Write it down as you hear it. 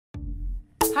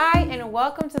Hi, and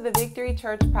welcome to the Victory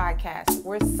Church podcast.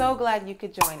 We're so glad you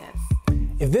could join us.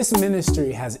 If this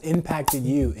ministry has impacted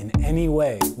you in any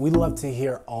way, we'd love to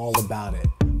hear all about it.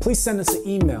 Please send us an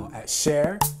email at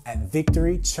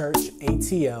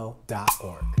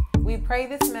share@victorychurchatl.org. We pray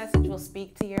this message will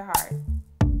speak to your heart.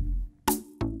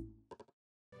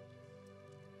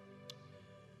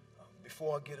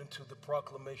 Before I get into the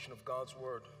proclamation of God's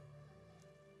word,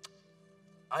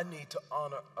 I need to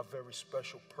honor a very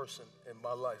special person in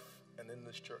my life and in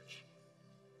this church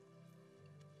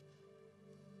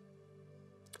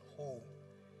who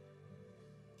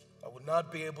I would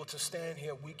not be able to stand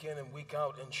here week in and week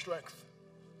out in strength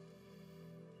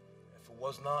if it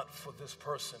was not for this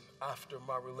person after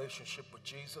my relationship with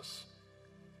Jesus,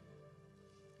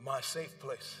 my safe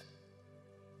place,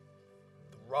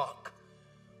 the rock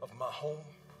of my home,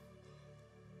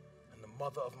 and the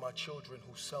mother of my children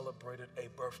who celebrated a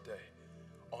birthday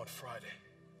on Friday.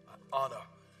 I honor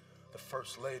the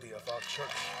first lady of our church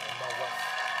and my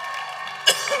wife.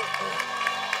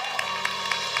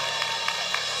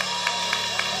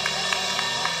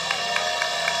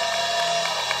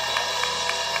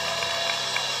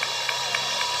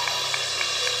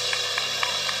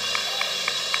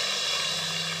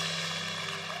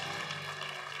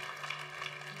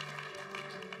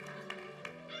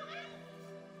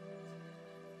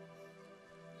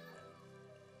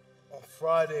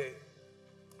 Friday,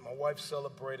 my wife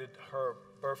celebrated her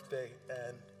birthday,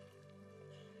 and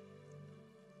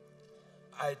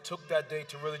I took that day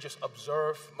to really just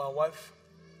observe my wife.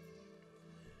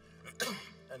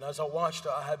 And as I watched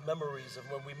her, I had memories of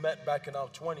when we met back in our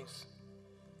 20s,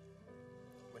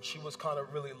 when she was kind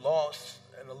of really lost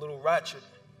and a little ratchet.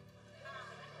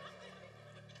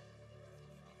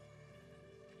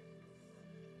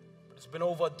 But it's been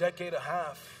over a decade and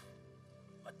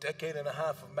a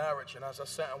half of marriage, and as I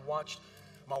sat and watched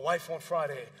my wife on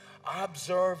Friday, I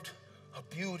observed her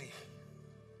beauty,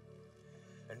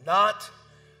 and not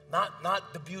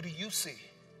the beauty you see,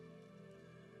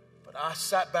 but I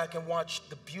sat back and watched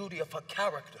the beauty of her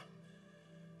character.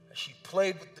 As she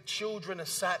played with the children and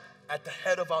sat at the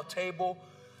head of our table,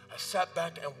 I sat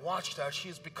back and watched her. She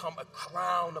has become a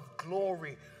crown of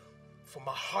glory for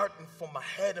my heart and for my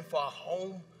head and for our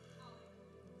home.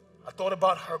 I thought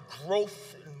about her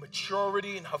growth and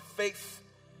maturity and her faith,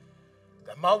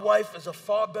 that my wife is a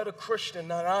far better Christian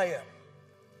than I am,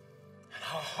 and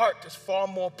her heart is far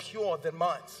more pure than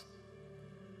mine.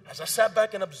 As I sat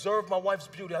back and observed my wife's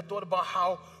beauty, I thought about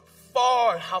how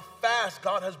far and how fast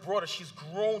God has brought her. She's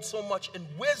grown so much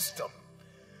in wisdom,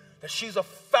 that she's a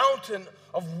fountain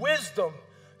of wisdom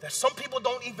that some people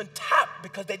don't even tap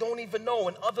because they don't even know,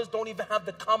 and others don't even have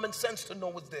the common sense to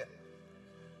know is there.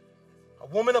 A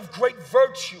woman of great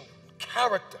virtue and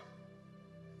character.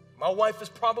 My wife is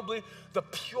probably the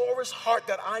purest heart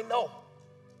that I know.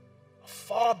 A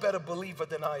far better believer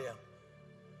than I am.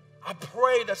 I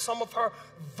pray that some of her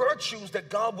virtues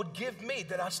that God would give me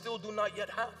that I still do not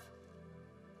yet have.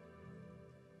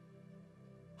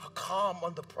 Her calm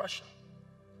under pressure.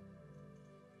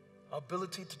 Her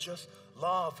ability to just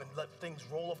love and let things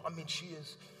roll off. I mean, she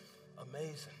is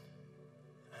amazing.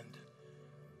 And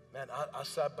man, I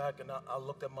sat back and I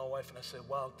looked at my wife and I said,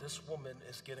 wow, this woman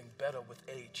is getting better with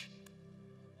age.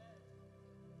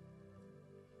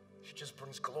 She just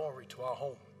brings glory to our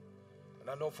home. And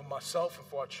I know for myself and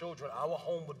for our children, our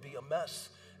home would be a mess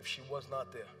if she was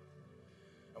not there.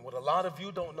 And what a lot of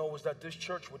you don't know is that this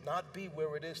church would not be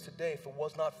where it is today if it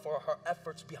was not for her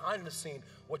efforts behind the scene,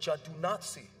 which I do not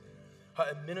see. Her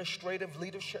administrative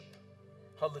leadership,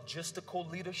 her logistical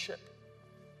leadership,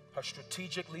 her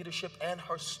strategic leadership, and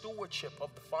her stewardship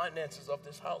of the finances of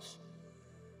this house.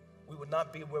 We would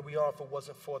not be where we are if it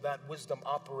wasn't for that wisdom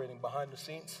operating behind the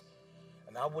scenes.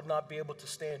 And I would not be able to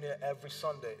stand here every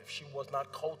Sunday if she was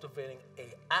not cultivating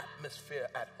an atmosphere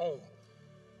at home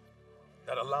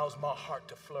that allows my heart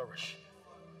to flourish.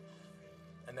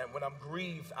 And that when I'm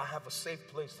grieved, I have a safe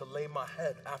place to lay my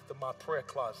head after my prayer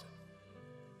closet.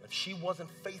 If she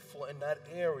wasn't faithful in that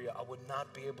area, I would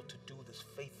not be able to do this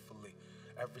faithfully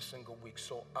every single week.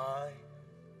 So I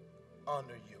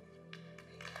honor you.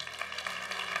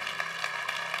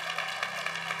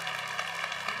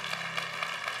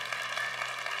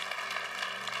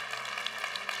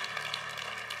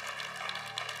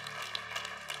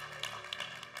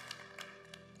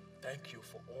 Thank you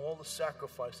for all the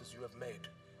sacrifices you have made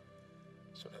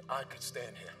so that I could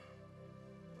stand here.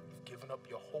 You've given up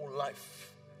your whole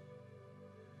life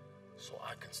so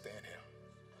I can stand here.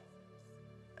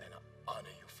 And I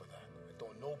honor you for that. And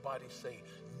don't nobody say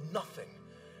nothing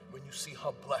when you see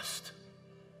her blessed.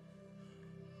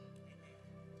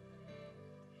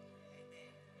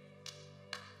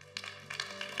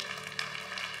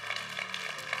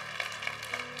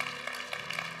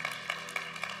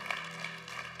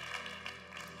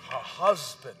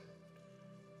 husband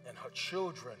and her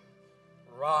children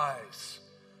rise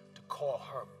to call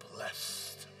her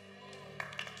blessed.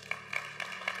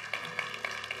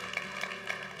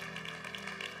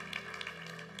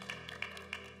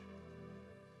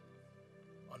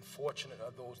 Unfortunate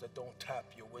are those that don't tap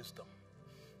your wisdom.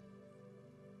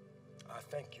 I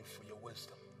thank you for your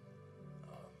wisdom.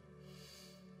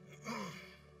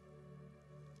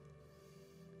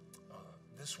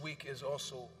 This week is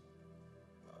also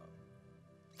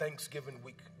Thanksgiving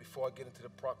week before I get into the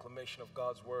proclamation of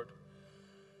God's word.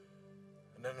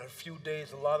 And then in a few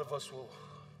days, a lot of us will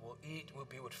eat, we'll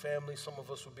be with family, some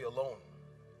of us will be alone.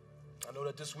 I know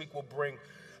that this week will bring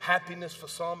happiness for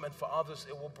some, and for others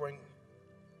it will bring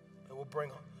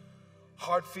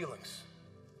hard feelings,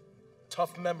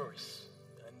 tough memories.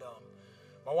 And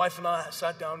my wife and I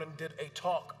sat down and did a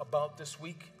talk about this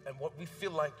week and what we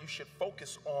feel like you should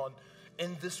focus on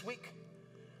in this week.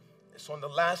 It's on the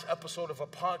last episode of a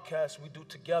podcast we do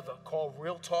together called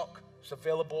Real Talk. It's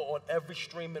available on every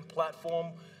streaming platform.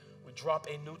 We drop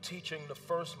a new teaching the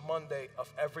first Monday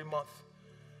of every month.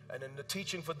 And in the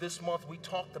teaching for this month, we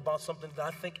talked about something that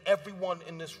I think everyone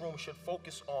in this room should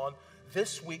focus on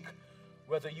this week,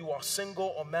 whether you are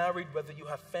single or married, whether you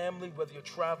have family, whether you're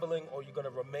traveling or you're going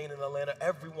to remain in Atlanta.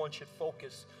 Everyone should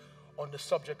focus on the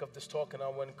subject of this talk, and I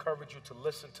want to encourage you to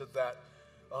listen to that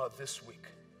this week.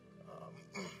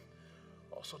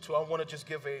 Also, too, I want to just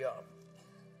give a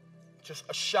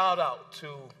shout out to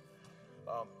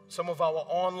some of our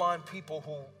online people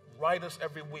who write us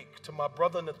every week. To my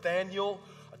brother Nathaniel,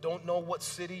 I don't know what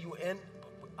city you're in,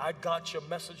 but I got your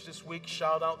message this week.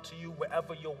 Shout out to you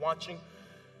wherever you're watching.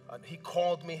 He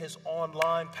called me his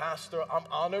online pastor. I'm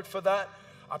honored for that.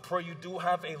 I pray you do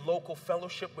have a local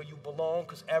fellowship where you belong,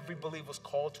 because every believer is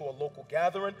called to a local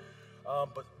gathering.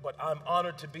 But I'm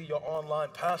honored to be your online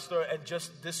pastor, and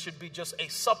this should be just a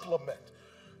supplement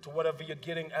to whatever you're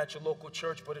getting at your local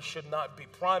church, but it should not be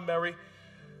primary.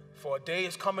 For a day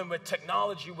is coming where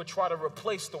technology would try to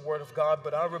replace the word of God,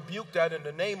 but I rebuke that in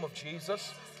the name of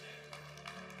Jesus.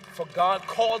 For God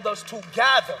called us to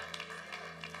gather,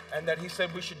 and that he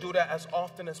said we should do that as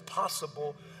often as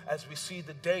possible as we see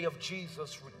the day of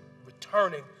Jesus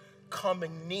returning,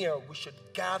 coming near. We should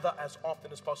gather as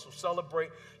often as possible. Celebrate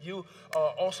you.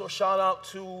 Also, shout out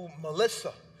to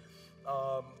Melissa,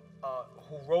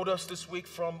 who wrote us this week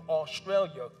from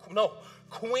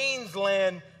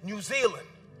Queensland, New Zealand.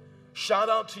 Shout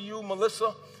out to you,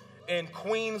 Melissa, in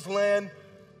Queensland,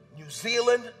 New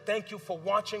Zealand. Thank you for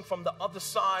watching from the other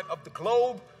side of the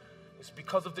globe. It's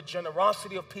because of the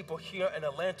generosity of people here in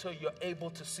Atlanta you're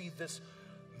able to see this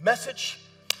message.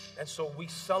 And so we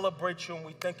celebrate you and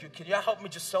we thank you. Can y'all help me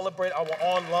just celebrate our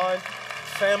online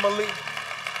family?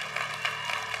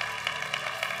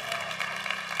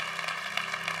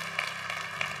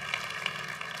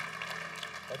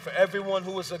 And for everyone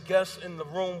who is a guest in the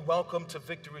room, welcome to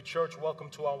Victory Church. Welcome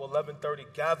to our 11:30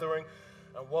 gathering.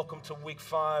 And welcome to week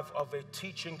 5 of a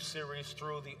teaching series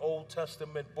through the Old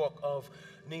Testament book of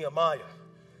Nehemiah.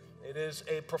 It is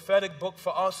a prophetic book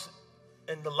for us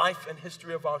in the life and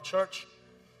history of our church.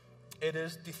 It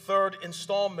is the 3rd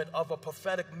installment of a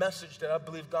prophetic message that I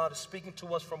believe God is speaking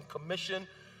to us, from commission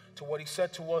to what he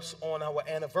said to us on our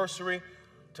anniversary,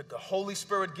 to the Holy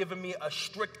Spirit giving me a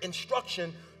strict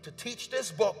instruction to teach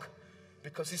this book,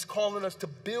 because he's calling us to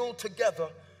build together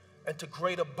and to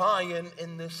greater buy-in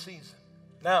in this season.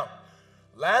 Now,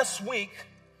 last week,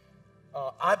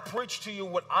 I preached to you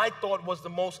what I thought was the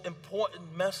most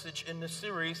important message in this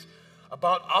series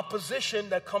about opposition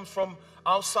that comes from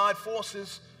outside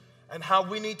forces, and how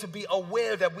we need to be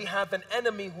aware that we have an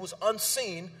enemy who's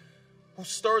unseen, who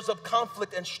stirs up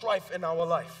conflict and strife in our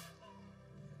life.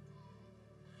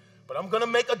 But I'm going to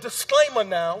make a disclaimer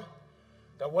now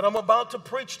that what I'm about to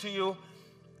preach to you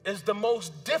is the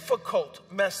most difficult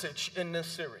message in this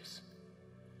series.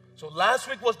 So last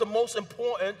week was the most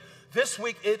important. This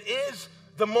week it is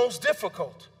the most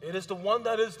difficult. It is the one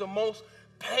that is the most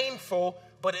painful,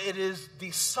 but it is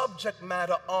the subject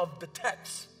matter of the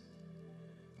text.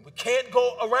 We can't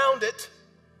go around it.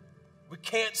 We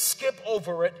can't skip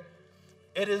over it.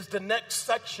 It is the next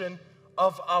section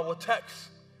of our text.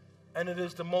 And it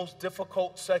is the most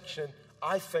difficult section,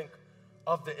 I think,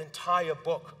 of the entire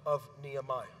book of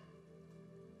Nehemiah.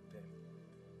 Okay.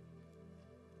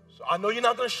 So I know you're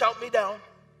not going to shout me down.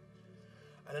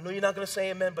 And I know you're not going to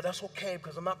say amen, but that's okay,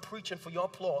 because I'm not preaching for your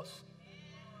applause.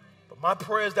 But my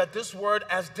prayer is that this word,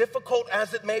 as difficult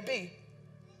as it may be,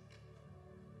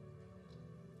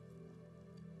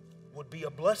 would be a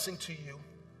blessing to you,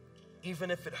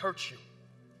 even if it hurts you.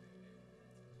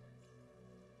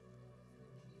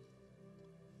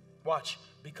 Watch.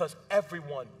 because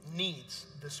everyone needs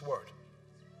this word.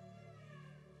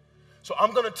 So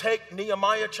I'm going to take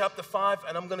Nehemiah chapter 5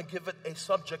 and I'm going to give it a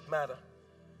subject matter.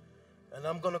 And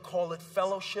I'm going to call it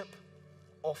fellowship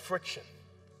or friction.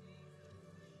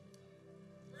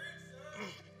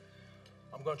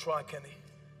 I'm going to try, Kenny.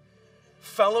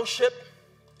 Fellowship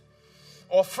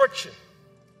or friction.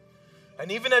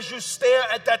 And even as you stare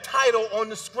at that title on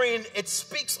the screen, it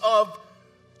speaks of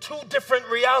two different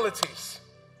realities.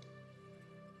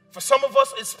 For some of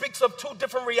us, it speaks of two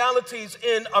different realities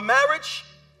in a marriage.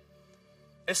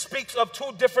 It speaks of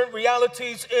two different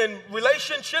realities in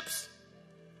relationships.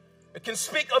 It can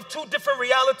speak of two different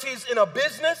realities in a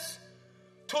business,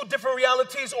 two different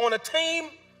realities on a team,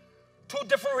 two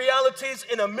different realities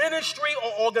in a ministry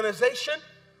or organization,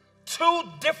 two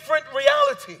different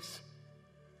realities.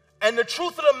 And the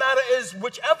truth of the matter is,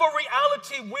 whichever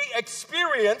reality we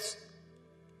experience,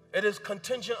 it is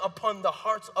contingent upon the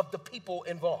hearts of the people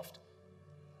involved.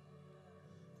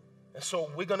 And so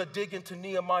we're going to dig into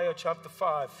Nehemiah chapter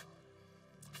 5,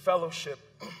 fellowship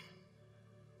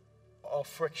or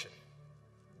friction.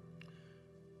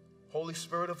 Holy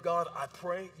Spirit of God, I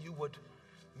pray you would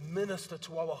minister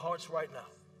to our hearts right now.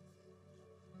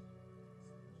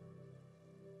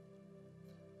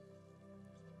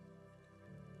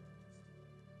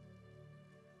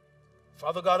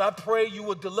 Father God, I pray you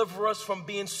would deliver us from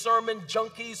being sermon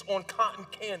junkies on cotton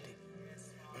candy.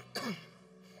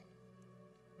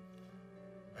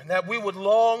 And that we would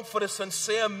long for the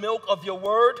sincere milk of your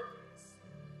word,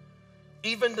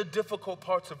 even the difficult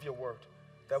parts of your word,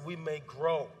 that we may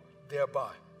grow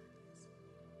thereby.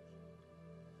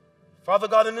 Father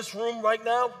God, in this room right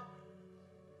now,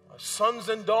 our sons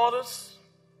and daughters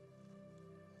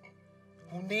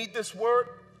who need this word,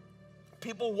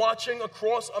 people watching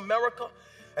across America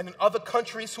and in other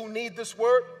countries who need this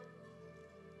word,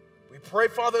 we pray,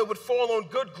 Father, it would fall on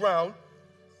good ground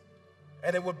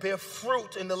and it would bear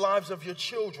fruit in the lives of your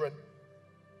children.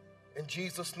 In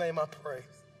Jesus' name I pray.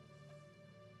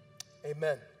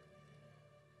 Amen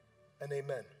and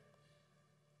amen.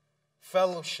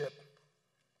 Fellowship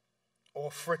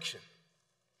or friction.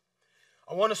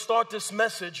 I want to start this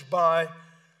message by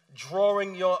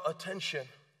drawing your attention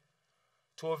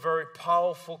to a very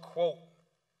powerful quote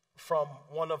from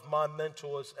one of my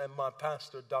mentors and my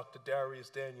pastor, Dr. Darius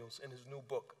Daniels, in his new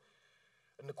book.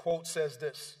 And the quote says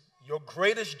this: your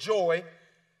greatest joy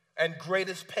and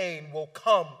greatest pain will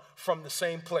come from the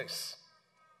same place.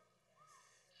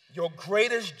 Your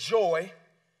greatest joy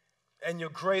and your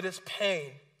greatest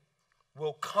pain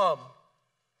will come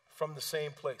from the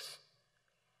same place.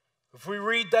 If we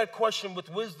read that question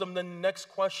with wisdom, then the next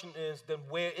question is, then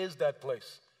where is that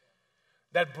place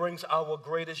that brings our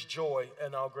greatest joy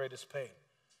and our greatest pain?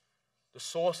 The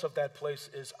source of that place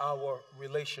is our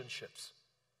relationships.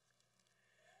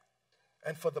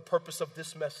 And for the purpose of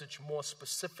this message, more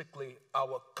specifically,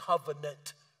 our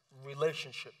covenant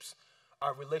relationships,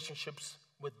 our relationships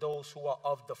with those who are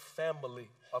of the family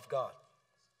of God.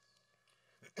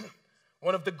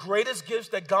 One of the greatest gifts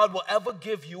that God will ever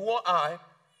give you or I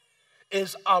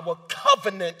is our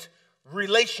covenant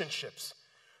relationships.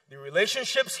 The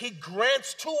relationships he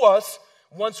grants to us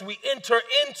once we enter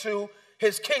into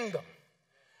his kingdom.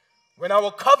 When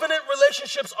our covenant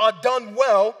relationships are done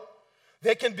well,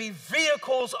 they can be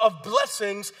vehicles of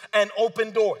blessings and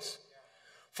open doors.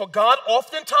 For God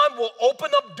oftentimes will open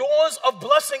up doors of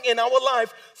blessing in our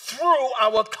life through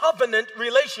our covenant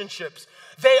relationships.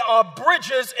 They are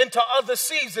bridges into other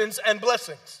seasons and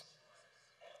blessings.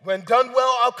 When done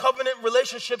well, our covenant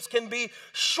relationships can be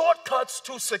shortcuts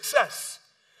to success.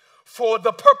 For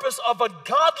the purpose of a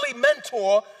godly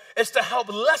mentor is to help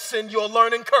lessen your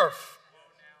learning curve.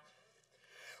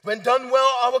 When done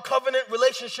well, our covenant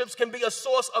relationships can be a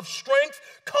source of strength,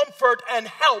 comfort, and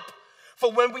help.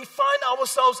 For when we find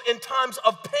ourselves in times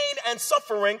of pain and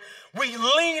suffering, we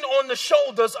lean on the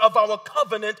shoulders of our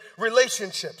covenant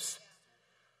relationships.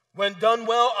 When done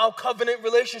well, our covenant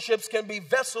relationships can be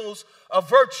vessels of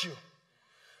virtue.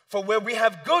 For where we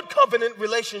have good covenant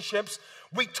relationships,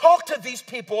 we talk to these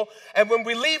people, and when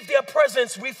we leave their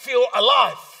presence, we feel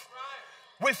alive.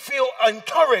 We feel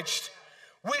encouraged.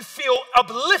 We feel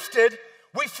uplifted.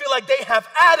 We feel like they have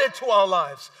added to our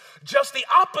lives. Just the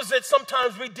opposite,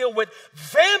 sometimes we deal with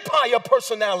vampire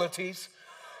personalities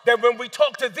that when we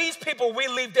talk to these people, we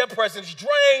leave their presence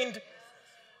drained.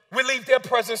 We leave their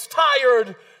presence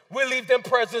tired. We leave their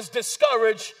presence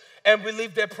discouraged. And we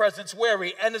leave their presence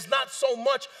weary. And it's not so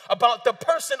much about the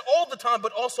person all the time,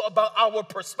 but also about our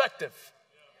perspective.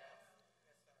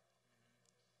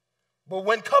 But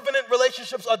when covenant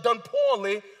relationships are done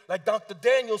poorly, like Dr.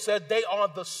 Daniel said, they are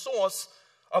the source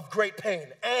of great pain.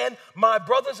 And my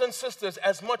brothers and sisters,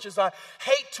 as much as I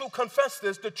hate to confess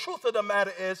this, the truth of the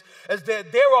matter is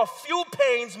that there are few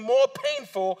pains more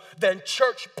painful than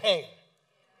church pain.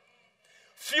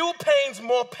 Few pains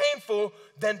more painful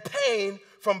than pain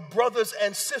from brothers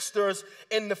and sisters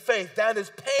in the faith. That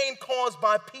is pain caused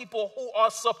by people who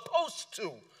are supposed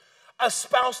to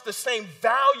espouse the same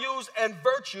values and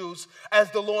virtues as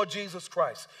the Lord Jesus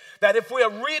Christ. That if we are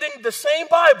reading the same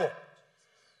Bible,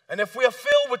 and if we are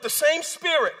filled with the same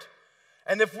Spirit,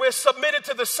 and if we're submitted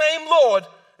to the same Lord,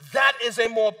 that is a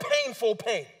more painful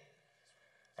pain.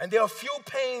 And there are few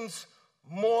pains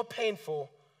more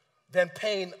painful than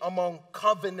pain among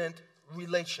covenant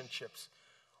relationships.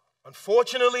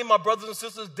 Unfortunately, my brothers and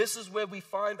sisters, this is where we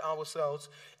find ourselves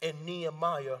in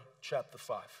Nehemiah chapter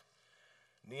 5.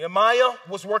 Nehemiah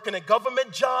was working a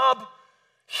government job,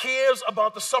 hears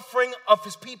about the suffering of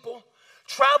his people,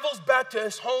 travels back to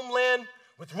his homeland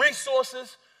with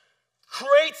resources,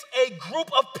 creates a group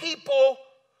of people,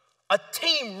 a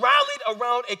team rallied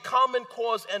around a common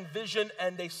cause and vision,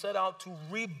 and they set out to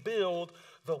rebuild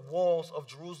the walls of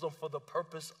Jerusalem for the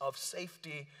purpose of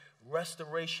safety,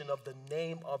 restoration of the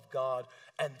name of God,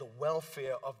 and the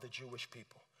welfare of the Jewish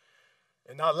people.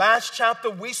 In our last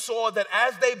chapter, we saw that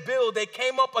as they build, they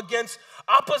came up against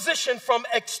opposition from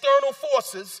external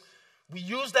forces. We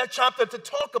used that chapter to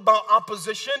talk about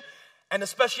opposition, and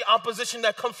especially opposition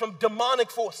that comes from demonic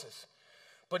forces.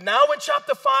 But now in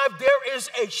chapter 5, there is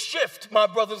a shift, my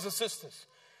brothers and sisters,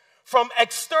 from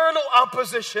external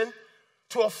opposition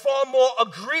to a far more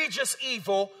egregious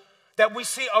evil that we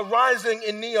see arising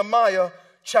in Nehemiah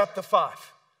chapter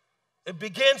 5. It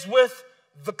begins with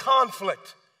the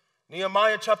conflict.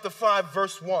 Nehemiah chapter 5,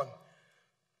 verse 1.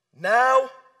 Now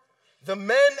the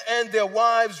men and their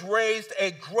wives raised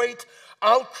a great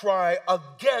outcry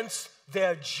against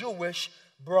their Jewish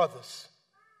brothers.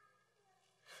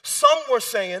 Some were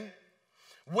saying,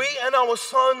 we and our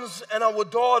sons and our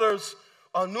daughters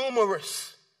are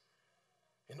numerous.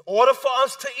 In order for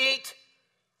us to eat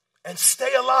and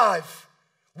stay alive,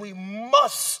 we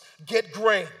must get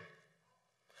grain.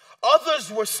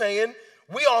 Others were saying,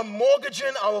 we are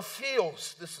mortgaging our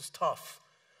fields. This is tough.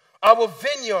 Our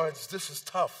vineyards. This is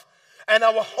tough. And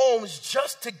our homes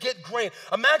just to get grain.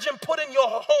 Imagine putting your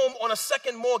home on a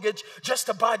second mortgage just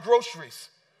to buy groceries.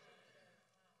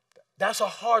 That's a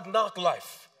hard knock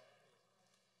life.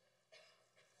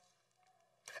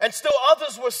 And still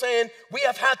others were saying, we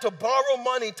have had to borrow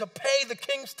money to pay the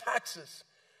king's taxes,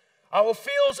 our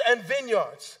fields and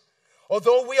vineyards.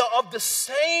 Although we are of the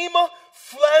same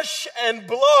flesh and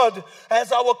blood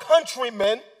as our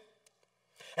countrymen,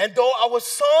 and though our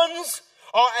sons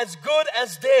are as good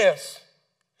as theirs,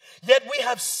 yet we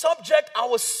have subject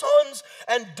our sons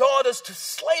and daughters to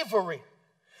slavery.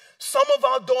 Some of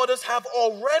our daughters have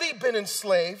already been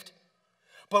enslaved,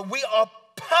 but we are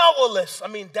powerless. I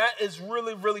mean, that is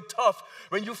really, really tough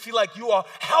when you feel like you are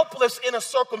helpless in a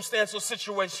circumstance or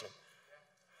situation.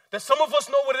 That some of us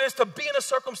know what it is to be in a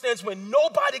circumstance where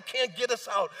nobody can get us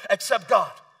out except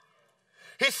God.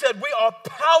 He said we are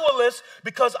powerless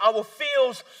because our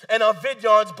fields and our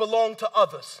vineyards belong to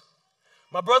others.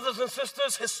 My brothers and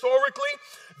sisters, historically,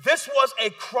 this was a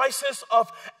crisis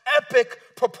of epic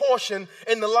proportion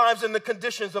in the lives and the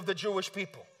conditions of the Jewish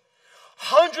people.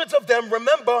 Hundreds of them,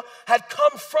 remember, had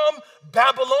come from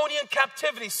Babylonian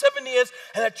captivity, 7 years,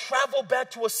 and had traveled back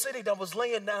to a city that was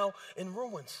laying now in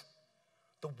ruins.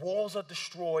 The walls are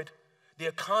destroyed. The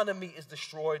economy is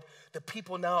destroyed. The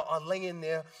people now are laying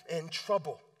there in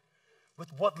trouble. With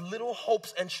what little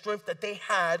hopes and strength that they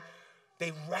had,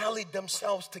 they rallied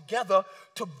themselves together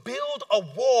to build a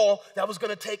wall that was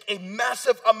going to take a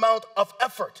massive amount of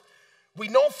effort. We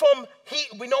know from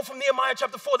Nehemiah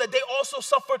chapter 4 that they also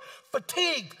suffered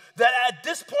fatigue, that at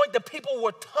this point the people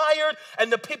were tired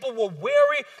and the people were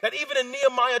weary, that even in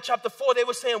Nehemiah chapter 4 they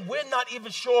were saying, we're not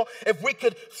even sure if we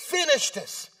could finish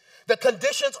this. The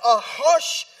conditions are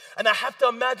harsh, and I have to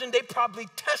imagine they probably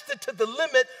tested to the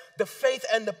limit the faith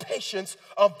and the patience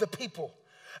of the people.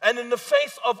 And in the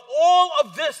face of all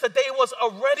of this that they was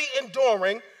already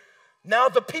enduring, now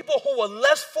the people who were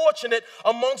less fortunate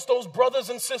amongst those brothers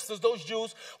and sisters, those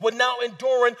Jews, were now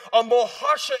enduring a more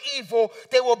harsher evil.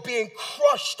 They were being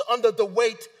crushed under the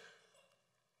weight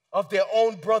of their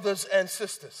own brothers and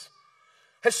sisters.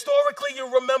 Historically,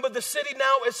 you remember the city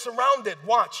now is surrounded,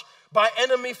 watch, by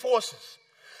enemy forces.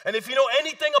 And if you know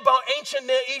anything about ancient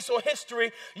Near East or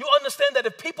history, you understand that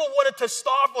if people wanted to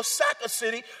starve or sack a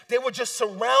city, they would just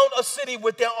surround a city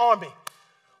with their army.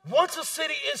 Once a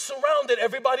city is surrounded,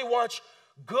 everybody watch,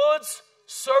 goods,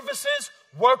 services,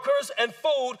 workers, and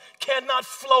food cannot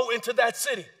flow into that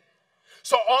city.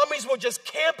 So armies would just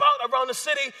camp out around the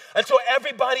city until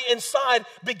everybody inside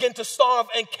began to starve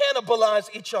and cannibalize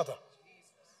each other.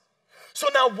 So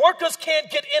now workers can't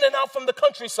get in and out from the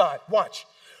countryside. Watch.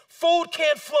 Food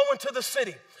can't flow into the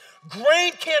city.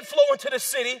 Grain can't flow into the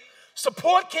city.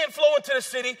 Support can't flow into the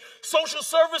city. Social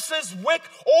services, WIC,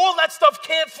 all that stuff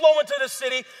can't flow into the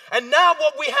city. And now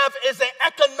what we have is an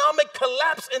economic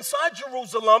collapse inside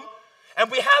Jerusalem. And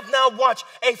we have now, watch,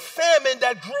 a famine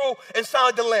that grew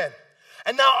inside the land.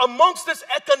 And now amongst this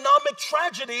economic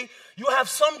tragedy, you have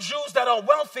some Jews that are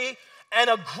wealthy and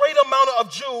a great amount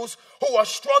of Jews who are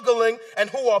struggling and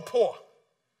who are poor.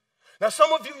 Now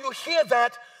some of you hear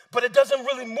that, but it doesn't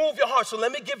really move your heart. So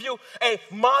let me give you a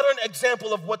modern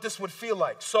example of what this would feel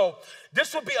like. So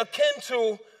this would be akin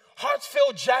to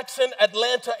Hartsfield-Jackson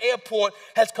Atlanta Airport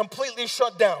has completely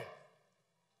shut down.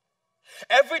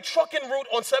 Every trucking route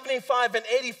on 75 and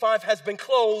 85 has been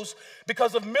closed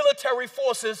because of military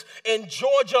forces in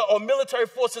Georgia or military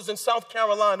forces in South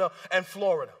Carolina and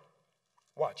Florida.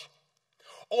 Watch.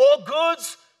 All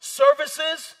goods,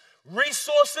 services,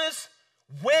 resources,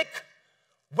 WIC,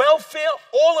 welfare,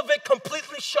 all of it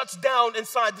completely shuts down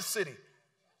inside the city.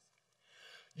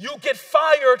 You get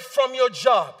fired from your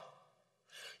job.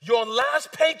 Your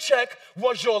last paycheck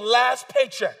was your last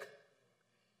paycheck.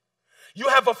 You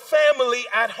have a family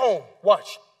at home.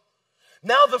 Watch.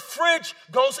 Now the fridge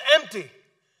goes empty.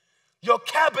 Your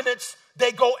cabinets,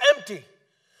 they go empty.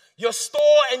 Your store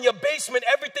and your basement,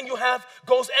 everything you have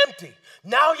goes empty.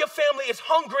 Now your family is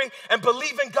hungry and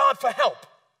believing God for help.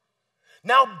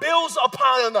 Now bills are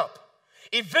piling up.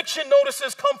 Eviction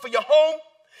notices come for your home.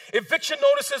 Eviction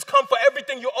notices come for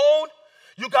everything you own.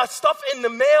 You got stuff in the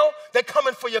mail. They're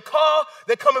coming for your car.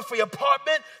 They're coming for your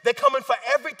apartment. They're coming for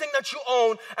everything that you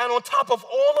own. And on top of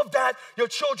all of that, your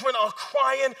children are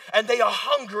crying and they are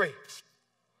hungry.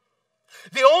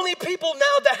 The only people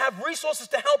now that have resources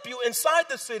to help you inside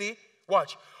the city,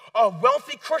 watch, are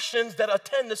wealthy Christians that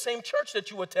attend the same church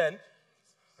that you attend.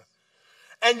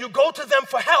 And you go to them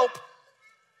for help.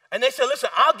 And they say, listen,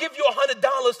 I'll give you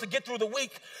 $100 to get through the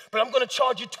week, but I'm going to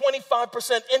charge you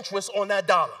 25% interest on that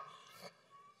dollar.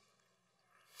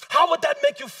 How would that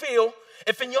make you feel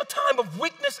if in your time of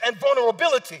weakness and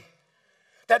vulnerability,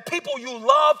 that people you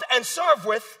loved and served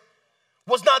with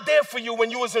was not there for you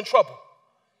when you was in trouble?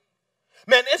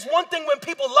 Man, it's one thing when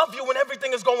people love you when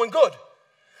everything is going good,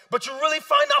 but you really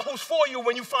find out who's for you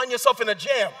when you find yourself in a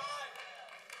jam,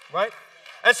 right?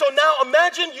 And so now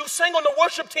imagine you sang on the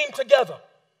worship team together.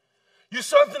 You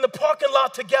served in the parking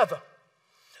lot together.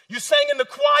 You sang in the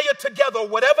choir together,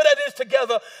 whatever that is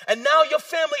together, and now your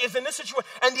family is in this situation,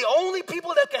 and the only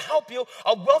people that can help you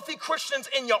are wealthy Christians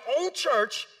in your own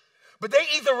church, but they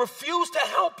either refuse to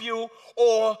help you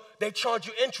or they charge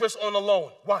you interest on a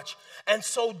loan. Watch. And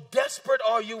so desperate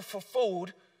are you for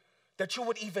food that you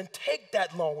would even take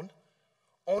that loan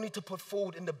only to put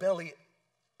food in the belly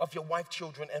of your wife,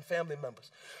 children, and family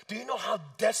members. Do you know how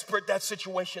desperate that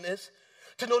situation is?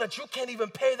 To know that you can't even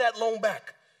pay that loan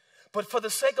back. But for the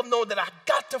sake of knowing that I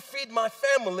got to feed my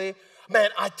family, man,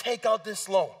 I take out this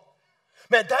loan.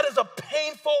 Man, that is a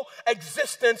painful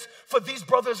existence for these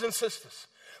brothers and sisters.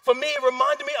 For me, it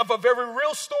reminded me of a very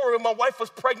real story when my wife was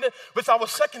pregnant with our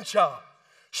second child.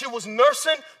 She was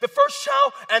nursing the first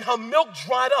child and her milk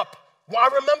dried up. Well, I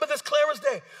remember this clear as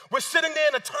day. We're sitting there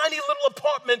in a tiny little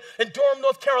apartment in Durham,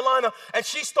 North Carolina, and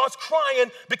she starts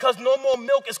crying because no more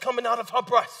milk is coming out of her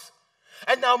breast.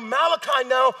 And now Malachi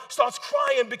now starts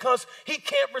crying because he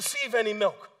can't receive any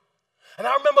milk. And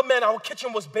I remember, man, our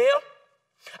kitchen was bare.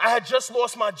 I had just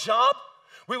lost my job.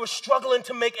 We were struggling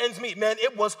to make ends meet. Man,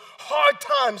 it was hard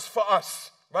times for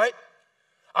us, right?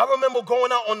 I remember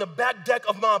going out on the back deck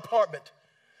of my apartment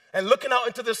and looking out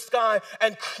into the sky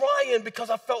and crying because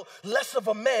I felt less of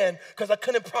a man because I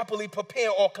couldn't properly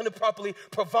prepare or couldn't properly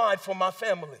provide for my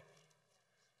family.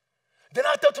 Then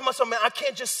I thought to myself, man, I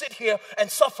can't just sit here and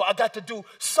suffer. I got to do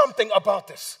something about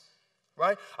this,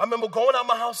 right? I remember going out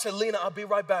my house, said, Lena, I'll be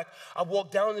right back. I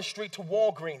walked down the street to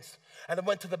Walgreens, and I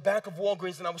went to the back of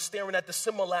Walgreens, and I was staring at the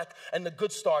Similac and the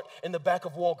Good Start in the back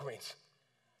of Walgreens.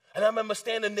 And I remember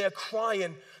standing there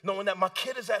crying, knowing that my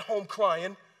kid is at home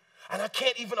crying, and I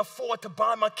can't even afford to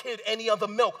buy my kid any other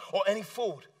milk or any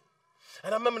food.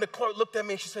 And I remember the clerk looked at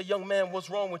me, and she said, young man, what's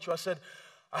wrong with you? I said,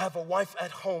 I have a wife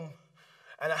at home.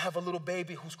 And I have a little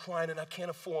baby who's crying and I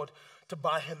can't afford to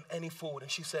buy him any food.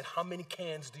 And she said, how many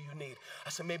cans do you need?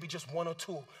 I said, maybe just 1 or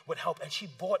 2 would help. And she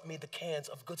bought me the cans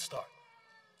of Good Start.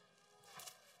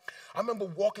 I remember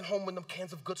walking home with them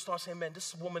cans of Good Start saying, man,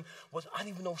 this woman I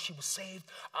didn't even know she was saved.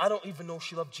 I don't even know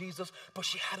she loved Jesus. But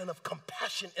she had enough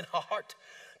compassion in her heart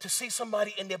to see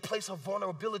somebody in their place of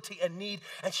vulnerability and need,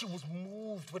 and she was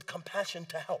moved with compassion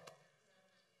to help.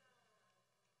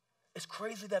 It's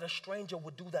crazy that a stranger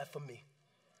would do that for me.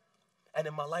 And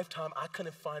in my lifetime, I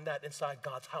couldn't find that inside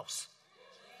God's house.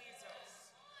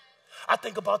 I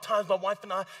think about times my wife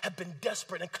and I have been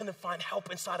desperate and couldn't find help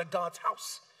inside of God's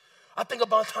house. I think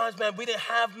about times, man, we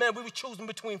were choosing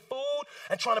between food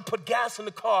and trying to put gas in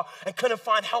the car and couldn't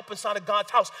find help inside of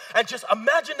God's house. And just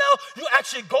imagine now you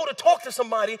actually go to talk to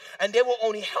somebody and they will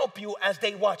only help you as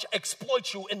they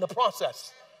exploit you in the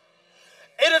process.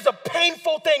 It is a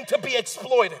painful thing to be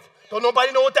exploited. Don't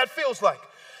nobody know what that feels like.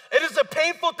 It is a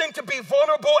painful thing to be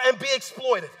vulnerable and be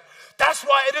exploited. That's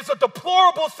why it is a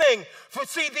deplorable thing to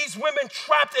see these women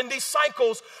trapped in these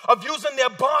cycles of using their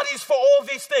bodies for all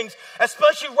these things,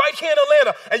 especially right here in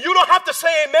Atlanta. And you don't have to say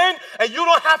amen, and you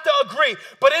don't have to agree,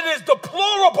 but it is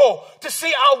deplorable to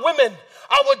see our women,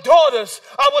 our daughters,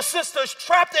 our sisters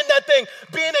trapped in that thing,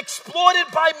 being exploited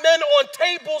by men on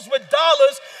tables with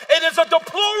dollars. It is a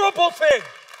deplorable thing.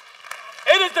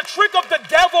 It is the trick of the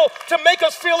devil to make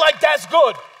us feel like that's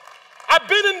good. I've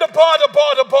been in the bar,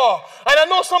 and I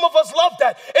know some of us love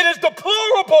that. It is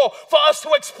deplorable for us to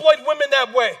exploit women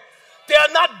that way. They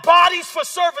are not bodies for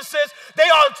services. They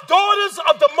are daughters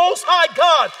of the Most High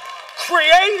God,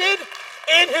 created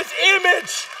in His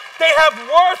image. They have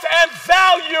worth and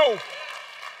value.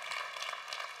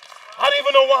 I don't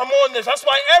even know why I'm on this. That's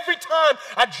why every time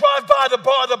I drive by the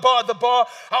bar,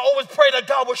 I always pray that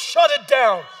God will shut it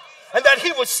down and that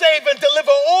He would save and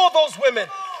deliver all those women.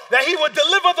 That He would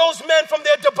deliver those men from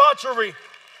their debauchery.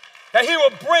 That He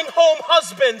would bring home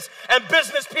husbands and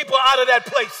business people out of that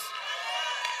place.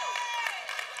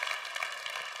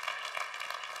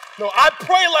 No, I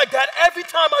pray like that every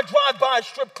time I drive by a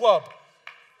strip club.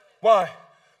 Why?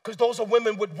 Because those are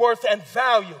women with worth and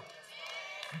value,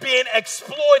 being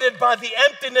exploited by the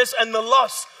emptiness and the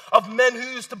lust of men who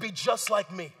used to be just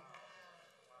like me.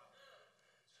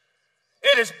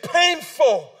 It is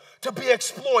painful to be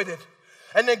exploited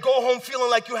and then go home feeling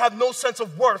like you have no sense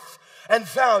of worth and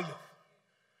value.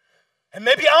 And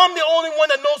maybe I'm the only one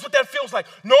that knows what that feels like.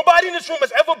 Nobody in this room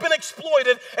has ever been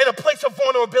exploited in a place of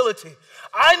vulnerability.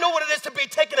 I know what it is to be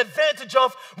taken advantage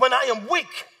of when I am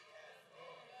weak.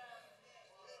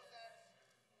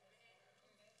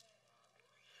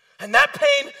 And that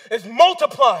pain is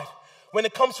multiplied when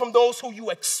it comes from those who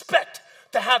you expect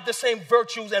to have the same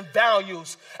virtues and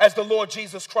values as the Lord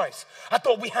Jesus Christ. I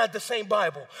thought we had the same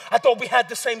Bible. I thought we had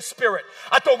the same Spirit.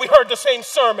 I thought we heard the same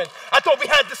sermon. I thought we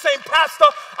had the same pastor.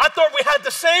 I thought we had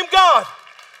the same God.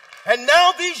 And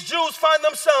now these Jews find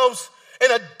themselves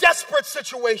in a desperate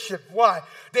situation. Why?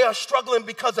 They are struggling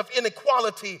because of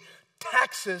inequality,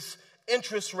 taxes,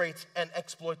 interest rates, and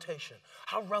exploitation.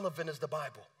 How relevant is the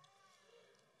Bible?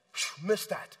 Missed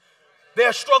that. They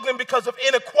are struggling because of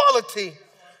inequality,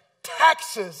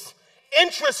 taxes,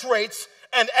 interest rates,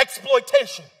 and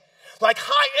exploitation. Like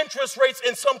high interest rates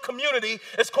in some community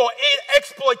is called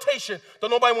exploitation.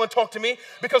 Don't nobody want to talk to me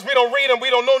because we don't read and we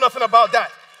don't know nothing about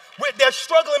that. They're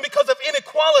struggling because of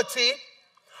inequality,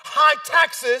 high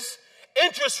taxes,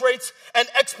 interest rates, and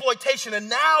exploitation. And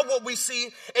now what we see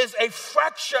is a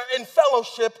fracture in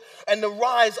fellowship and the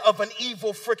rise of an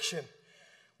evil friction.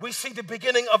 We see the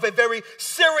beginning of a very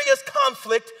serious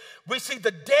conflict. We see the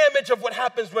damage of what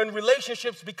happens when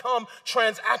relationships become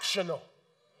transactional.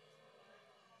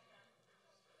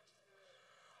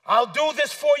 I'll do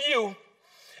this for you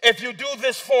if you do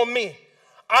this for me.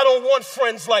 I don't want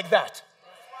friends like that.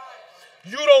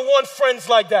 You don't want friends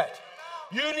like that.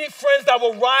 You need friends that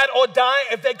will ride or die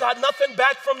if they got nothing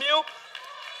back from you.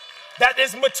 That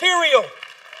is material.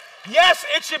 Yes,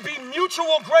 it should be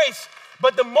mutual grace.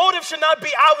 But the motive should not be,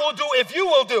 I will do if you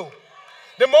will do.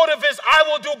 The motive is, I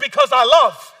will do because I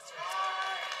love.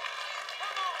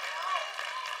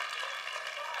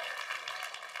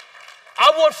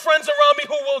 I want friends around me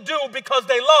who will do because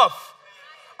they love.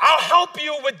 I'll help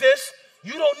you with this.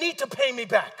 You don't need to pay me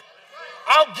back.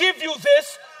 I'll give you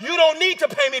this. You don't need to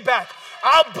pay me back.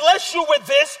 I'll bless you with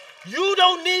this. You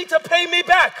don't need to pay me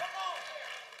back.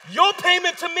 Your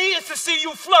payment to me is to see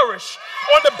you flourish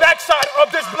on the backside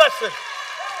of this blessing.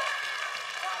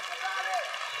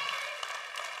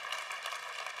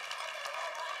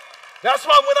 That's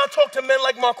why when I talk to men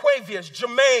like Marquavius,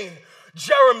 Jermaine,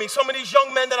 Jeremy, some of these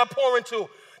young men that I pour into,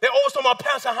 they always tell my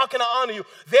pastor, how can I honor you?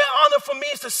 Their honor for me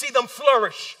is to see them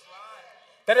flourish.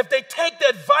 That if they take the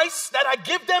advice that I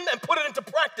give them and put it into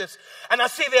practice, and I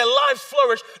see their lives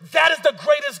flourish, that is the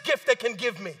greatest gift they can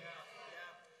give me.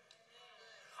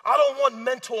 I don't want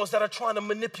mentors that are trying to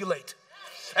manipulate.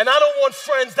 And I don't want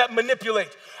friends that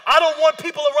manipulate. I don't want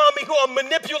people around me who are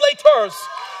manipulators.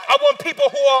 I want people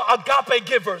who are agape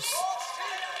givers.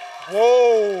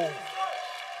 Whoa.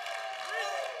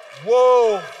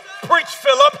 Whoa. Preach,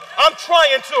 Philip. I'm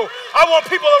trying to. I want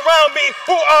people around me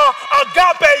who are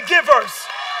agape givers.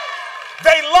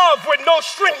 They love with no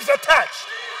strings attached.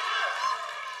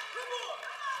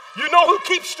 You know who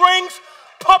keeps strings?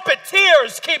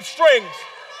 Puppeteers keep strings.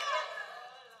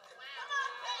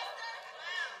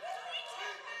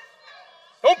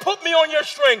 Don't put me on your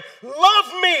string.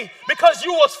 Love me because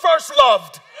you was first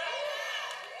loved.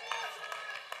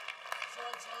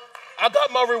 I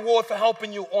got my reward for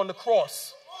helping you on the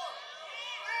cross.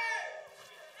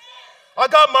 I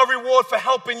got my reward for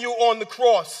helping you on the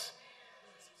cross.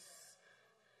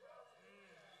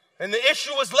 And the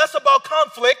issue is less about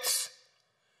conflicts,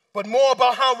 but more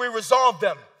about how we resolve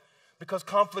them. Because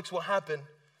conflicts will happen,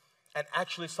 and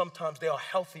actually sometimes they are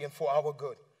healthy and for our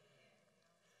good.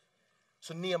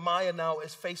 So Nehemiah now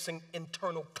is facing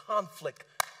internal conflict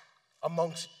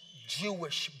amongst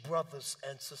Jewish brothers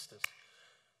and sisters.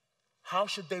 How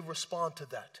should they respond to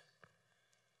that?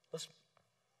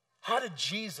 How did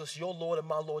Jesus, your Lord and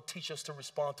my Lord, teach us to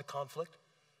respond to conflict?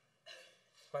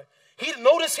 Right?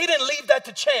 Notice he didn't leave that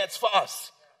to chance for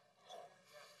us.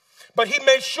 But he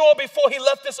made sure before he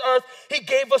left this earth, he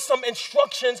gave us some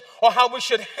instructions on how we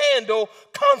should handle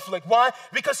conflict. Why?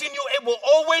 Because he knew it will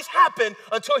always happen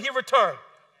until he returned.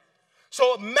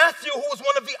 So Matthew, who was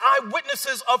one of the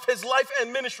eyewitnesses of his life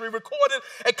and ministry, recorded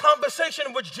a conversation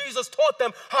in which Jesus taught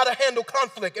them how to handle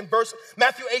conflict in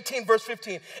Matthew 18, verse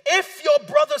 15. If your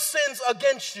brother sins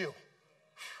against you,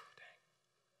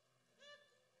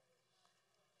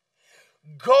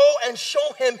 go and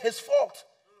show him his fault.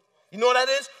 You know what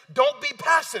that is? Don't be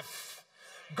passive.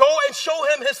 Go and show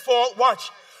him his fault.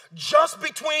 Watch. Just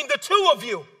between the two of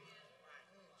you.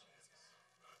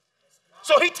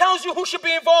 So he tells you who should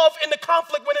be involved in the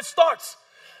conflict when it starts.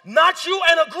 Not you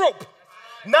and a group.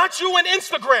 Not you and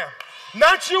Instagram.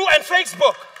 Not you and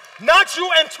Facebook. Not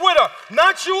you and Twitter.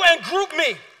 Not you and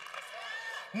GroupMe.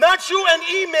 Not you and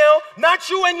email. Not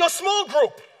you and your small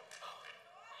group.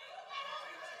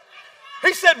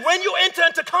 He said when you enter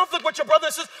into conflict with your brother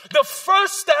and sister, the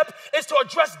first step is to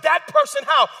address that person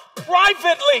how?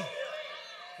 Privately.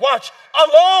 Watch.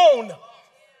 Alone.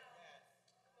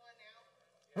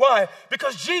 Why?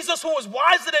 Because Jesus, who is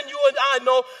wiser than you and I,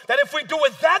 know that if we do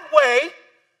it that way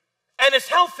and it's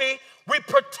healthy, we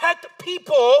protect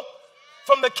people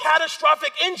from the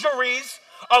catastrophic injuries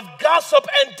of gossip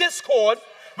and discord,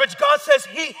 which God says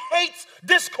he hates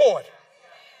discord.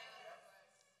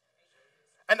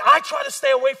 And I try to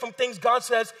stay away from things God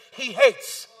says he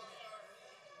hates.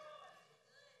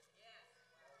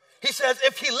 He says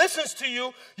if he listens to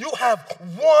you, you have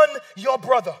won your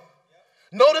brother.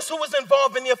 Notice who was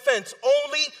involved in the offense.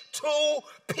 Only 2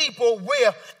 people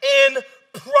were in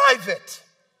private.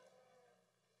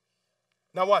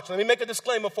 Now watch, let me make a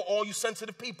disclaimer for all you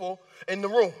sensitive people in the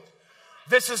room.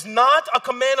 This is not a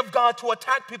command of God to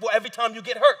attack people every time you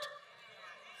get hurt.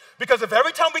 Because if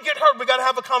every time we get hurt, we got to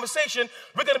have a conversation,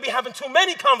 we're going to be having too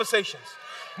many conversations.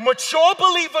 Mature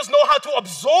believers know how to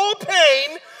absorb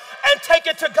pain and take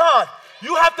it to God.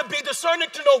 You have to be discerning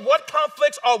to know what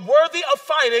conflicts are worthy of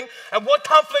fighting and what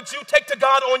conflicts you take to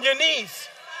God on your knees.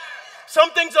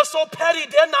 Some things are so petty,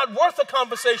 they're not worth a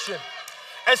conversation.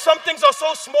 And some things are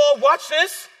so small, watch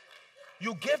this,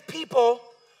 you give people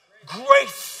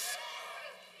grace.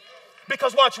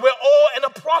 Because watch, we're all in a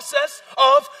process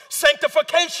of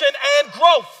sanctification and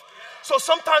growth. So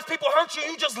sometimes people hurt you,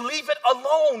 you just leave it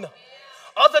alone.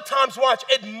 Other times, watch,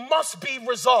 it must be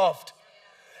resolved.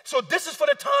 So this is for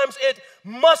the times it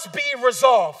must be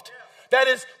resolved. That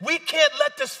is, we can't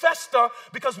let this fester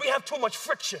because we have too much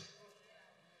friction.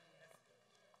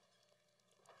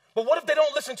 But what if they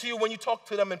don't listen to you when you talk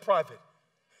to them in private?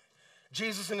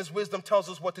 Jesus in his wisdom tells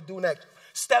us what to do next.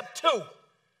 Step 2.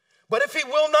 But if he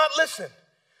will not listen,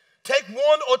 take 1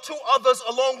 or 2 others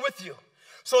along with you,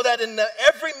 so that in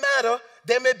every matter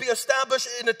there may be established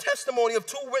in the testimony of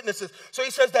 2 witnesses. So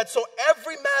he says that so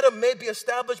every matter may be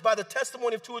established by the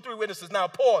testimony of 2 or 3 witnesses. Now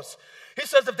pause. He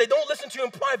says if they don't listen to you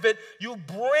in private, you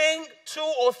bring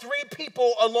 2 or 3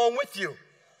 people along with you.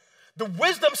 The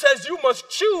wisdom says you must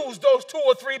choose those 2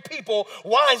 or 3 people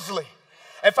wisely.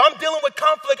 If I'm dealing with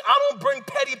conflict, I don't bring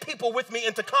petty people with me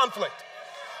into conflict.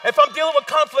 If I'm dealing with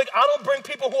conflict, I don't bring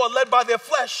people who are led by their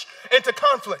flesh into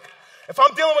conflict. If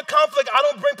I'm dealing with conflict, I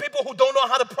don't bring people who don't know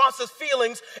how to process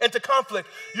feelings into conflict.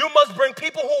 You must bring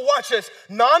people who, watch this,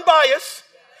 non-biased,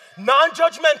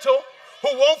 non-judgmental,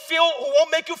 who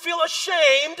won't make you feel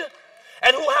ashamed,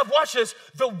 and who have, watch this,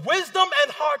 the wisdom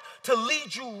and heart to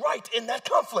lead you right in that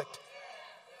conflict.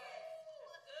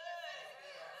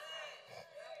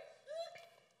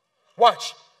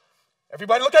 Watch.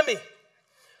 Everybody look at me.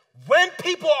 When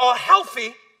people are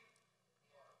healthy,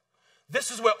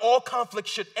 this is where all conflict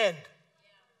should end.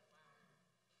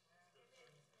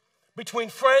 Between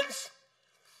friends,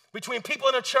 between people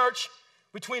in a church,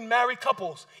 between married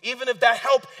couples, even if that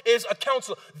help is a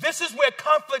counselor. This is where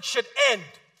conflict should end.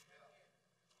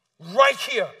 Right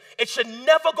here. It should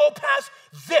never go past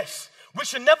this. We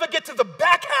should never get to the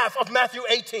back half of Matthew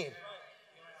 18.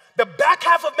 The back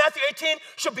half of Matthew 18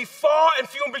 should be far and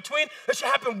few in between. It should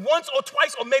happen once or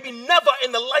twice or maybe never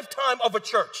in the lifetime of a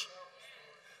church.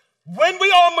 When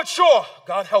we are mature,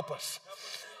 God help us,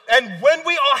 and when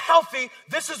we are healthy,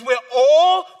 this is where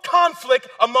all conflict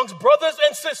amongst brothers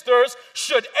and sisters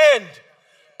should end.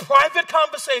 Private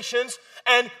conversations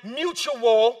and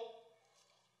mutual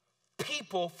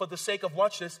people for the sake of,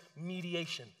 watch this,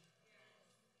 mediation.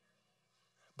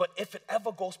 But if it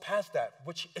ever goes past that,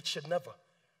 which it should never,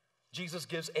 Jesus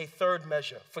gives a third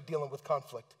measure for dealing with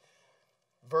conflict.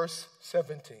 Verse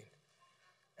 17.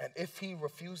 And if he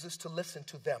refuses to listen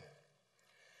to them,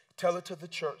 tell it to the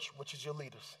church, which is your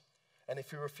leaders. And if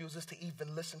he refuses to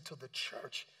even listen to the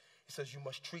church, he says you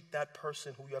must treat that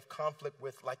person who you have conflict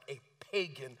with like a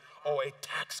pagan or a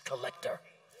tax collector.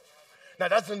 Now,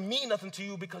 that doesn't mean nothing to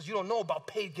you because you don't know about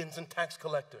pagans and tax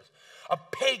collectors. A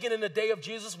pagan in the day of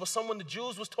Jesus was someone the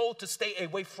Jews was told to stay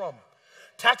away from.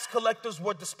 Tax collectors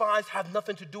were despised, have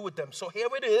nothing to do with them. So here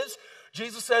it is.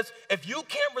 Jesus says, if you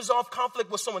can't resolve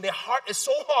conflict with someone, their heart is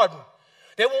so hardened,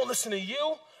 they won't listen to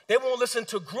you. They won't listen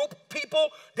to group people.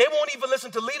 They won't even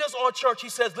listen to leaders or church. He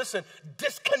says, listen,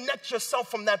 disconnect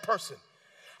yourself from that person.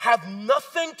 Have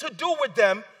nothing to do with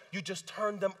them. You just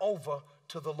turn them over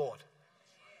to the Lord.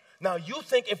 Now, you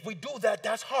think if we do that,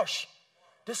 that's harsh.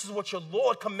 This is what your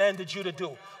Lord commanded you to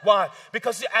do. Why?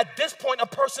 Because at this point, a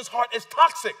person's heart is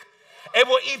toxic. It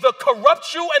will either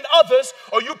corrupt you and others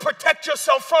or you protect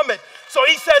yourself from it. So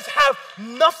he says, have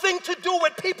nothing to do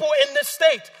with people in this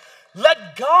state.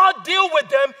 Let God deal with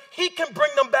them. He can bring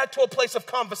them back to a place of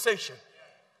conversation.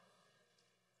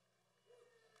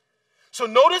 So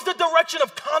notice the direction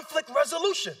of conflict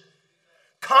resolution.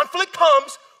 Conflict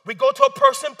comes, we go to a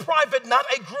person private, not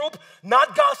a group,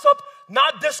 not gossip,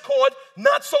 not discord,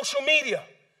 not social media.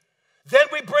 Then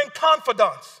we bring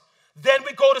confidants. Then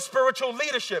we go to spiritual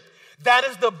leadership. That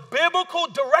is the biblical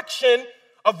direction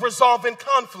of resolving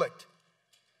conflict.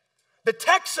 The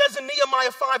text says in Nehemiah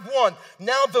 5:1,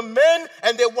 now the men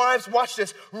and their wives, watch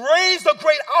this, raised a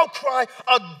great outcry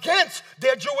against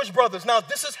their Jewish brothers. Now,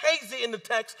 this is hazy in the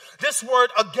text, this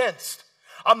word against.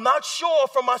 I'm not sure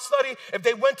from my study if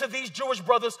they went to these Jewish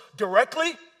brothers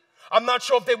directly. I'm not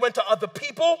sure if they went to other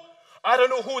people. I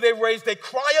don't know who they raised their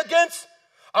cry against.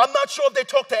 I'm not sure if they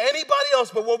talked to anybody else,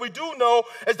 but what we do know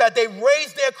is that they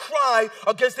raised their cry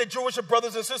against their Jewish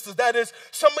brothers and sisters. That is,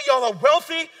 some of y'all are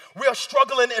wealthy. We are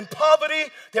struggling in poverty.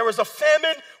 There is a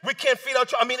famine. We can't feed our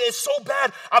children. I mean, it's so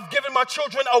bad. I've given my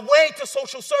children away to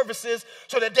social services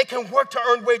so that they can work to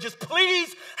earn wages.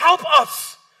 Please help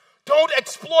us. Don't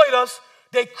exploit us.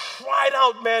 They cried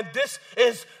out, man, this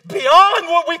is beyond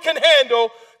what we can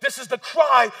handle. This is the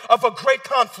cry of a great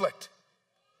conflict.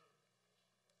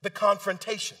 The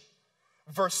confrontation.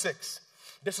 Verse 6.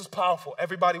 This is powerful.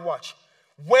 Everybody watch.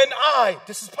 When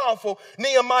this is powerful,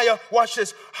 Nehemiah, watch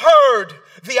this, heard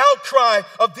the outcry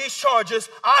of these charges,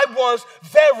 I was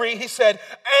very, he said,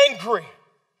 angry.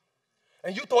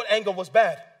 And you thought anger was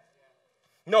bad.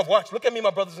 No, watch. Look at me, my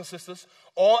brothers and sisters.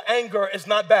 All anger is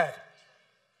not bad.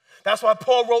 That's why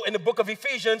Paul wrote in the book of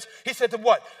Ephesians, he said to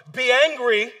what? Be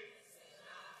angry,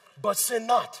 but sin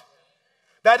not.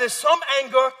 That is, some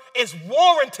anger is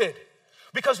warranted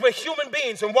because we're human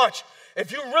beings. And watch,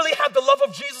 if you really have the love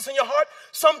of Jesus in your heart,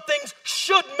 some things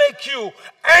should make you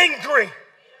angry.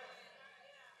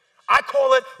 I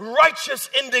call it righteous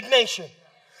indignation.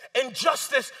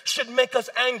 Injustice should make us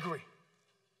angry.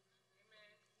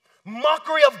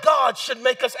 Mockery of God should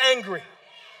make us angry.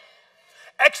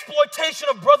 Exploitation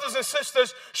of brothers and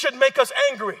sisters should make us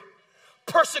angry.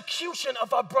 Persecution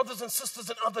of our brothers and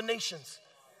sisters in other nations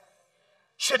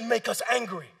should make us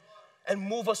angry and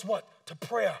move us what? To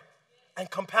prayer and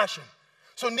compassion.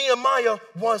 So Nehemiah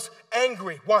was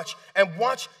angry. Watch. And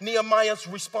watch Nehemiah's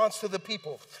response to the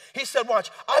people. He said, watch,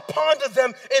 I pondered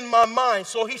them in my mind.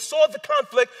 So he saw the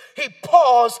conflict, he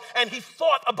paused, and he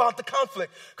thought about the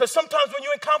conflict. Because sometimes when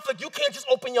you're in conflict, you can't just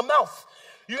open your mouth.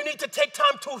 You need to take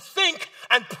time to think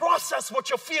and process what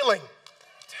you're feeling.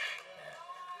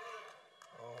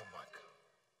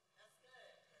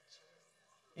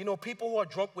 You know, people who are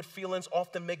drunk with feelings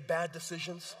often make bad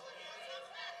decisions.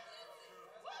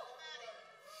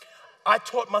 I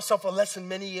taught myself a lesson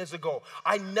many years ago.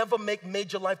 I never make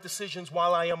major life decisions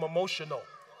while I am emotional.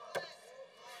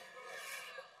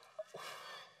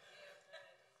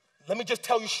 Let me just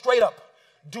tell you straight up.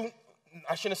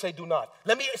 I shouldn't say do not.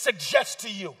 Let me suggest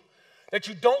to you that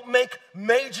you don't make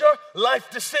major life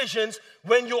decisions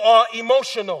when you are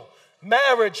emotional.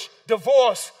 Marriage,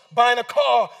 divorce, buying a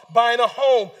car, buying a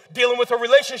home, dealing with a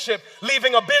relationship,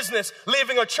 leaving a business,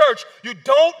 leaving a church. You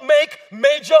don't make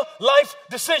major life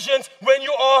decisions when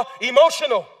you are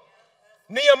emotional.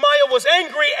 Nehemiah was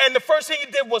angry, and the first thing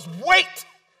he did was wait.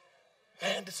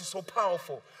 Man, this is so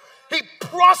powerful. He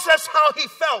processed how he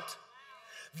felt.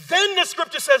 Then the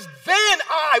scripture says, then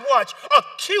I, watch,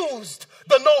 accused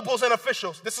the nobles and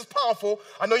officials. This is powerful.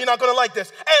 I know you're not going to like this.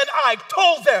 And I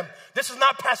told them, this is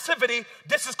not passivity.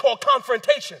 This is called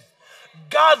confrontation.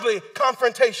 Godly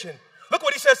confrontation. Look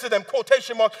what he says to them,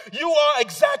 quotation mark. You are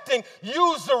exacting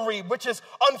usury, which is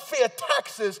unfair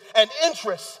taxes and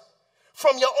interest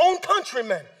from your own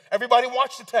countrymen. Everybody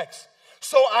watch the text.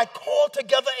 So I called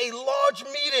together a large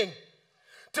meeting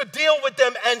to deal with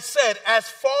them and said, as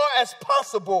far as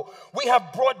possible, we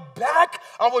have brought back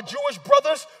our Jewish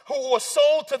brothers who were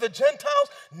sold to the Gentiles.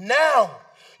 Now,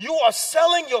 you are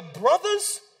selling your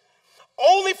brothers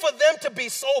only for them to be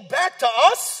sold back to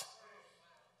us?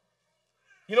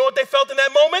 You know what they felt in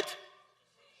that moment?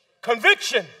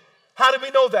 Conviction. How do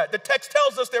we know that? The text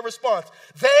tells us their response.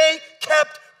 They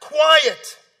kept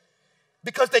quiet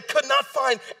because they could not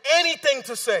find anything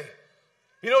to say.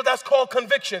 You know, that's called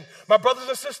conviction. My brothers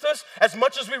and sisters, as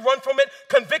much as we run from it,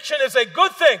 conviction is a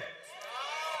good thing.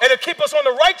 And it'll keep us on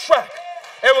the right track.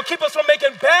 It will keep us from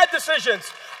making bad decisions.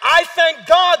 I thank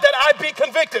God that I be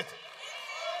convicted.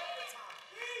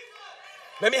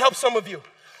 Let me help some of you.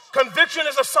 Conviction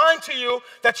is a sign to you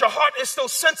that your heart is still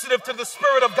sensitive to the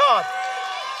Spirit of God.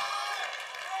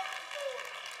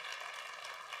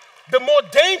 The more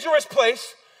dangerous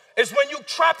place is when you're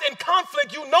trapped in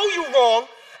conflict, you know you're wrong,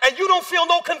 and you don't feel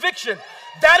no conviction.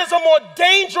 That is a more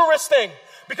dangerous thing,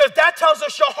 because that tells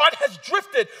us your heart has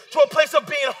drifted to a place of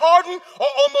being hardened or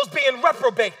almost being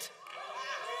reprobate.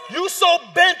 You so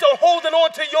bent on holding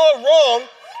on to your wrong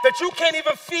that you can't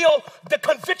even feel the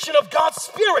conviction of God's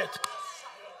Spirit.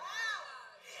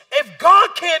 If God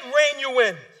can't rein you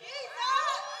in,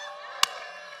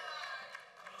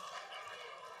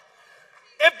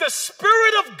 if the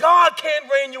Spirit of God can't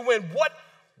rein you in, what?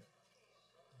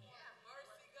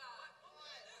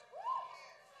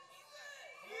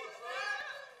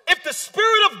 If the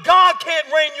Spirit of God can't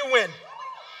rein you in,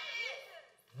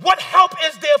 what help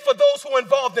is there for those who are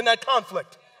involved in that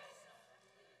conflict?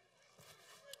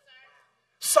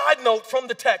 Side note from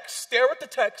the text, stare at the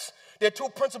text. There are two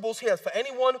principles here. For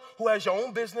anyone who has your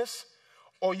own business,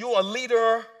 or you're a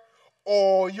leader,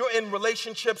 or you're in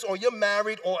relationships, or you're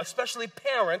married, or especially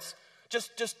parents,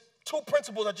 just two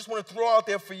principles I just want to throw out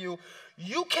there for you.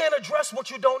 You can't address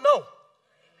what you don't know.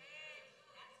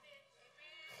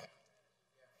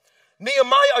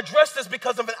 Nehemiah addressed this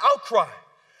because of an outcry.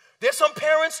 There's some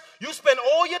parents, you spend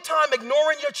all your time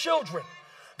ignoring your children.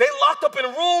 They locked up in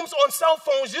rooms on cell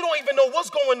phones. You don't even know what's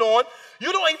going on.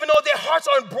 You don't even know their hearts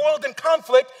are embroiled in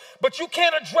conflict, but you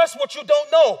can't address what you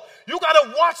don't know. You got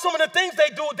to watch some of the things they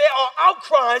do. There are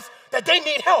outcries that they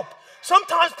need help.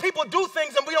 Sometimes people do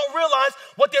things and we don't realize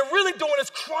what they're really doing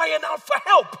is crying out for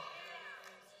help.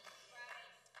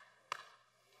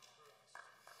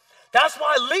 That's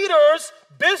why leaders,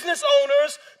 business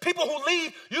owners, people who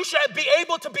lead, you should be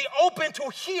able to be open to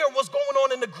hear what's going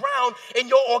on in the ground in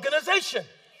your organization.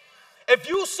 If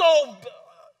you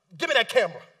give me that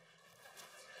camera.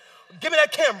 Give me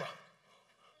that camera.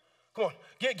 Come on,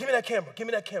 give me that camera. Give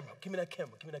me that camera. Give me that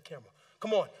camera. Give me that camera.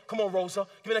 Come on, Rosa.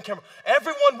 Give me that camera.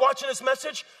 Everyone watching this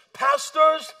message,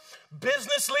 pastors,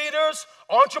 business leaders,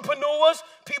 entrepreneurs,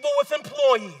 people with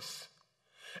employees.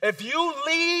 If you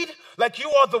lead like you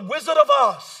are the Wizard of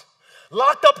Oz,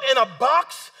 locked up in a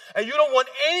box, and you don't want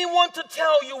anyone to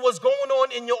tell you what's going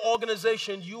on in your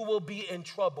organization, you will be in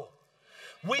trouble.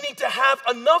 We need to have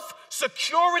enough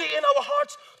security in our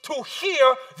hearts to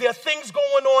hear there are things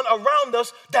going on around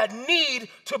us that need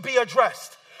to be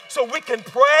addressed. So we can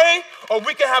pray, or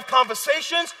we can have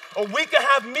conversations, or we can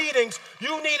have meetings.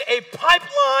 You need a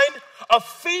pipeline of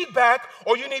feedback,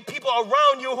 or you need people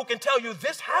around you who can tell you,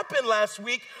 this happened last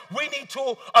week. We need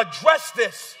to address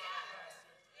this.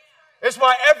 It's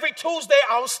why every Tuesday,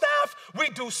 our staff, we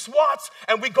do SWATs,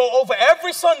 and we go over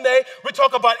every Sunday. We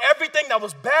talk about everything that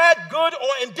was bad, good, or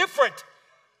indifferent.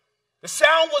 The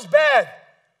sound was bad.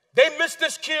 They missed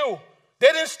this cue. They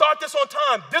didn't start this on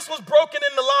time. This was broken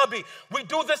in the lobby. We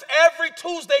do this every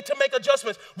Tuesday to make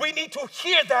adjustments. We need to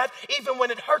hear that even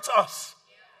when it hurts us.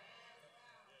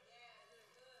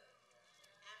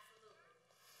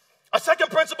 A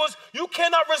second principle is you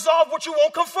cannot resolve what you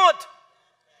won't confront.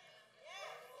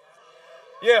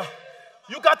 Yeah.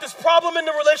 You got this problem in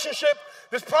the relationship,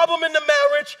 this problem in the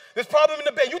marriage, this problem in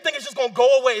the bed. You think it's just going to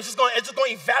go away. It's just going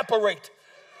to evaporate.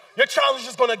 Your child is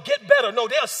just going to get better. No,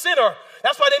 they're a sinner.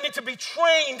 That's why they need to be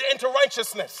trained into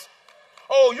righteousness.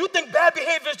 Oh, you think bad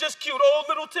behavior is just cute. Oh,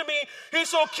 little Timmy, he's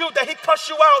so cute that he cuss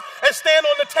you out and stand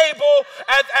on the table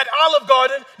at Olive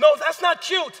Garden. No, that's not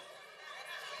cute.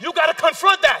 You got to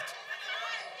confront that.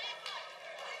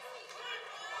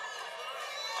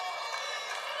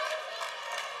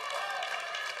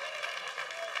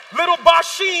 Little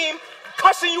Bashim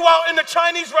cussing you out in the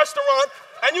Chinese restaurant,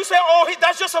 and you say, oh,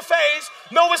 that's just a phase.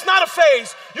 No, it's not a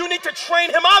phase. You need to train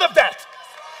him out of that.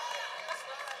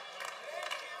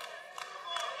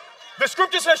 The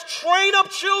scripture says, train up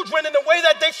children in the way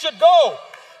that they should go,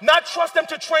 not trust them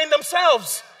to train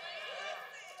themselves.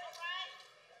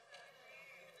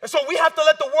 And so we have to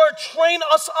let the word train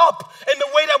us up in the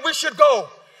way that we should go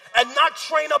and not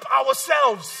train up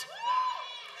ourselves.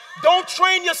 Don't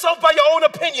train yourself by your own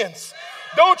opinions.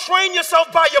 Don't train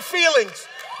yourself by your feelings.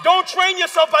 Don't train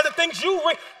yourself by the things you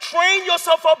train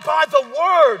yourself up by the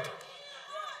word.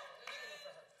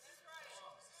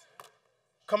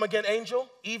 Come again, angel,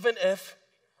 even if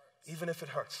it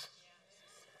hurts.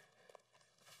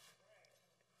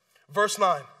 Verse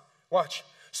 9, watch.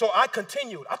 So I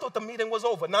continued. I thought the meeting was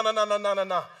over. No.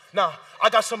 I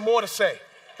got some more to say.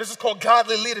 This is called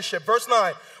godly leadership. Verse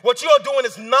 9, what you are doing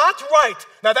is not right.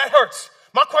 Now that hurts.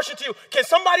 My question to you, can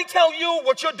somebody tell you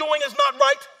what you're doing is not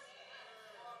right?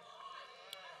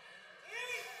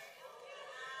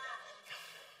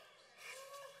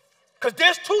 Because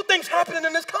there's two things happening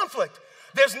in this conflict.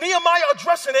 There's Nehemiah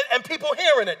addressing it and people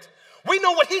hearing it. We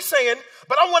know what he's saying,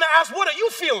 but I want to ask, what are you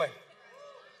feeling?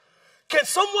 Can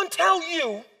someone tell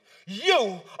you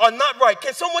you are not right?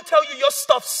 Can someone tell you your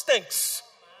stuff stinks?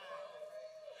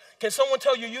 Can someone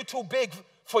tell you you're too big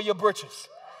for your britches?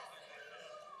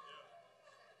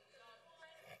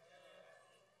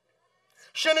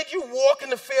 Shouldn't you walk in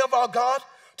the fear of our God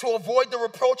to avoid the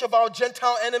reproach of our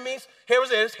Gentile enemies? Here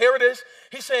it is.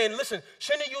 He's saying, listen,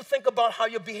 shouldn't you think about how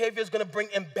your behavior is going to bring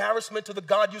embarrassment to the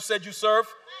God you said you serve?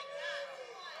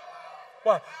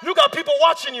 Why? You got people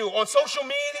watching you on social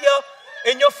media,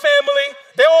 in your family.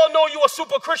 They all know you're a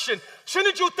super Christian.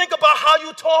 Shouldn't you think about how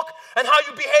you talk and how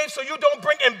you behave so you don't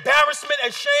bring embarrassment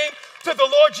and shame to the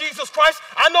Lord Jesus Christ?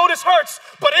 I know this hurts,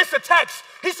 but it's the text.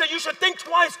 He said you should think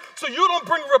twice so you don't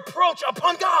bring reproach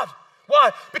upon God.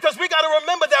 Why? Because we got to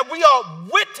remember that we are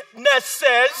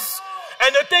witnesses,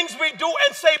 and the things we do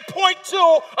and say point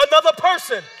to another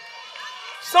person.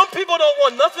 Some people don't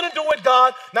want nothing to do with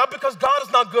God, not because God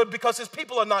is not good, because his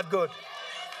people are not good.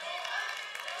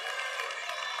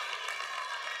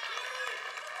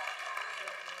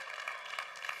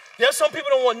 There's some people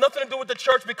don't want nothing to do with the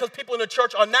church because people in the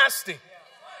church are nasty.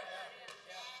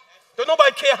 Don't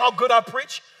nobody care how good I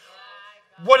preach.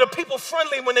 Were the people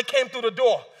friendly when they came through the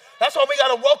door? That's why we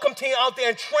got a welcome team out there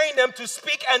and train them to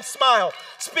speak and smile.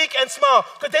 Speak and smile.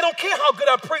 Because they don't care how good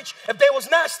I preach if they was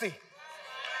nasty.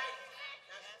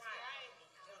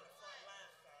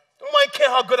 Don't nobody care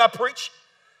how good I preach.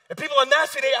 If people are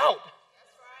nasty, they out.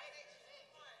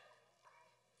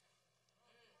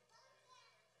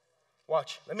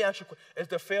 Watch. Let me ask you a question. Is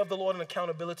the fear of the Lord an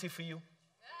accountability for you?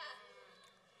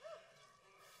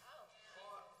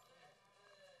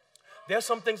 There's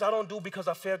some things I don't do because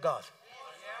I fear God.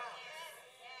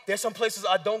 There's some places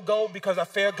I don't go because I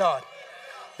fear God.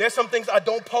 There's some things I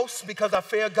don't post because I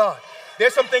fear God.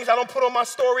 There's some things I don't put on my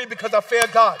story because I fear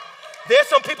God. There's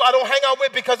some people I don't hang out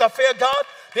with because I fear God.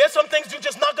 There's some things you're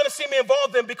just not going to see me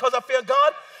involved in because I fear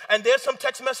God. And there's some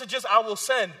text messages I will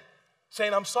send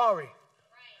saying I'm sorry.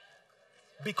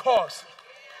 Because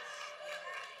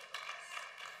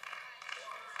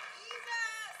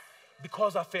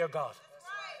I fear God.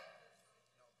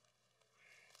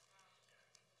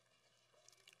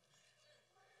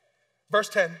 Verse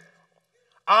 10,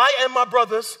 I and my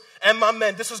brothers and my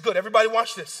men, this is good, everybody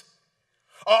watch this,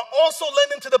 are also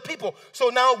lending to the people. So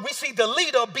now we see the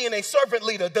leader being a servant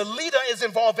leader. The leader is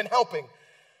involved in helping.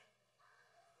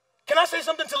 Can I say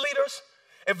something to leaders?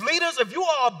 If you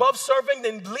are above serving,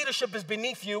 then leadership is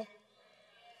beneath you.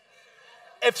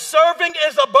 If serving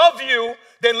is above you,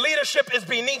 then leadership is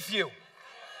beneath you.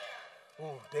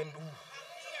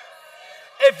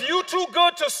 If you're too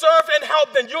good to serve and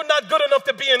help, then you're not good enough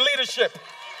to be in leadership.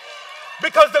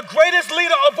 Because the greatest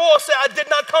leader of all said, I did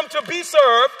not come to be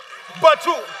served, but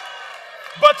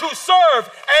to serve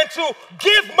and to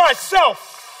give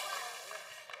myself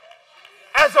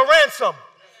as a ransom.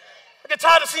 I get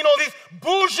tired of seeing all these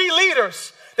bougie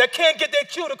leaders that can't get their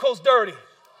cuticles dirty.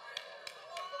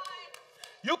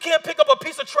 You can't pick up a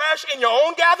piece of trash in your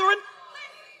own gathering?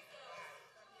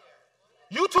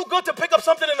 You too good to pick up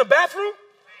something in the bathroom?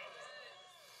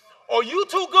 Or you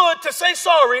too good to say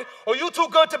sorry? Or you too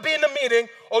good to be in the meeting?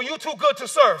 Or you too good to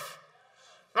serve?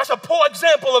 That's a poor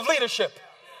example of leadership.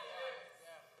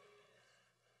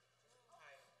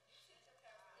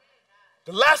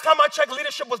 The last time I checked,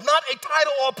 leadership was not a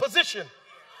title or a position.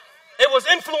 It was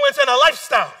influence and a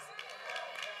lifestyle.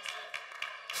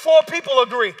 4 people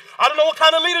agree. I don't know what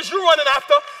kind of leaders you're running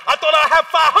after. I thought I had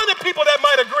 500 people that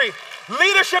might agree.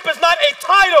 Leadership is not a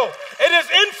title. It is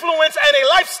influence and a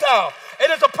lifestyle. It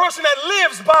is a person that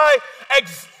lives by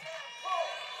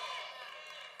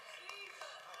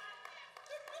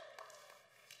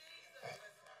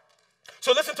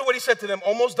So listen to what he said to them.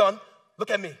 Almost done.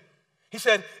 Look at me. He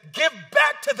said, give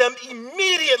back to them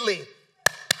immediately.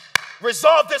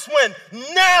 Resolve this win.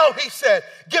 Now, he said,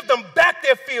 give them back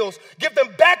their fields, give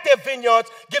them back their vineyards,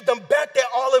 give them back their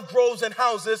olive groves and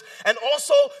houses, and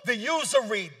also the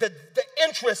usury, the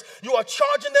interest you are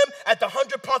charging them at the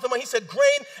 100 pounds of money. He said, grain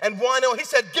and wine oil. He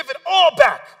said, give it all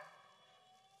back.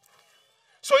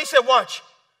 So he said, watch,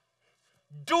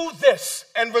 do this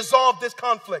and resolve this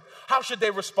conflict. How should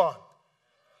they respond?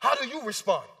 How do you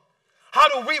respond? How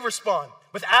do we respond?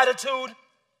 With attitude,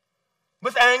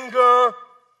 with anger,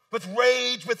 with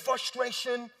rage, with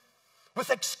frustration, with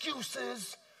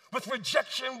excuses, with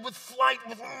rejection, with flight,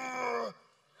 with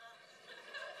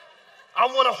I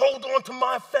want to hold on to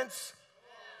my offense.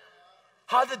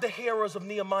 How did the hearers of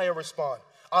Nehemiah respond?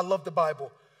 I love the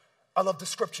Bible. I love the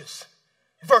scriptures.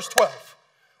 Verse 12.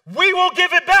 We will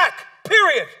give it back,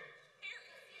 period.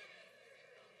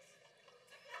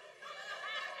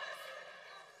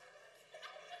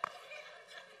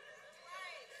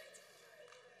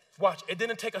 Watch, it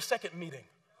didn't take a second meeting.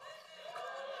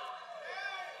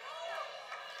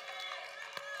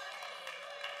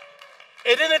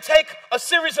 It didn't take a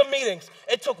series of meetings.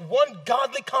 It took one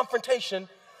godly confrontation,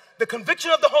 the conviction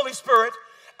of the Holy Spirit,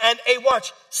 and a,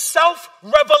 watch,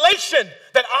 self-revelation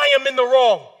that I am in the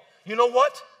wrong. You know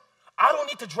what? I don't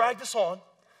need to drag this on.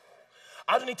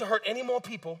 I don't need to hurt any more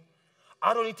people.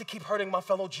 I don't need to keep hurting my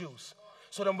fellow Jews.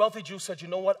 So the wealthy Jews said, you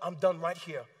know what? I'm done right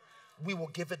here. We will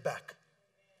give it back.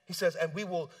 He says, and we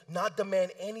will not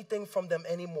demand anything from them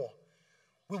anymore.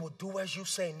 We will do as you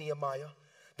say, Nehemiah.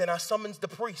 Then I summoned the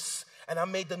priests, and I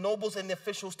made the nobles and the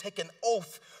officials take an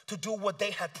oath to do what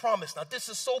they had promised. Now, this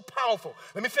is so powerful.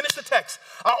 Let me finish the text.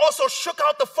 I also shook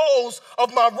out the folds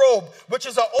of my robe, which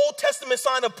is an Old Testament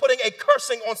sign of putting a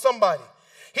cursing on somebody.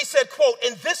 He said, quote,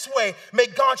 in this way, may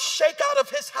God shake out of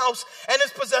his house and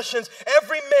his possessions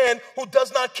every man who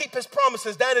does not keep his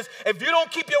promises. That is, if you don't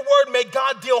keep your word, may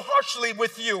God deal harshly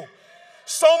with you.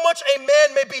 So much a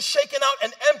man may be shaken out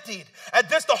and emptied. At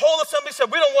this, the whole assembly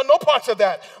said, we don't want no parts of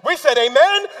that. We said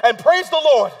amen and praise the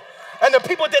Lord. And the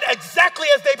people did exactly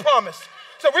as they promised.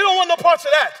 So we don't want no parts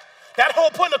of that. That whole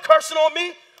putting a cursing on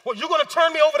me, well, you're going to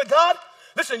turn me over to God?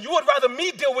 Listen, you would rather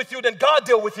me deal with you than God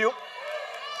deal with you.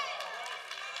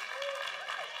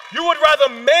 You would rather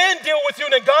man deal with you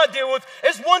than God deal with.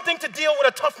 It's one thing to deal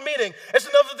with a tough meeting. It's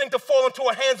another thing to fall into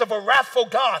the hands of a wrathful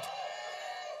God.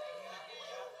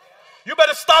 You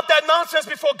better stop that nonsense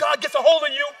before God gets a hold of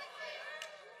you.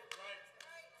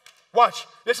 Watch.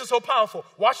 This is so powerful.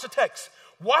 Watch the text.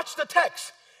 Watch the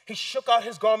text. He shook out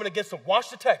his garment against them. Watch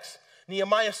the text.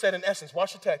 Nehemiah said in essence,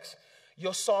 watch the text.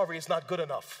 Your sorry is not good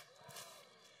enough.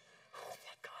 Oh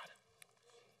my God.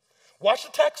 Watch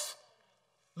the text.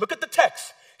 Look at the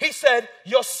text. He said,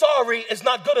 your sorry is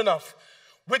not good enough.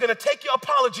 We're going to take your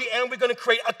apology and we're going to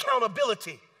create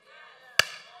accountability.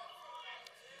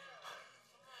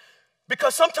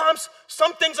 Because sometimes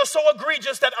some things are so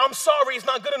egregious that I'm sorry is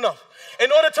not good enough.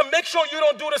 In order to make sure you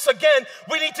don't do this again,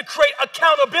 we need to create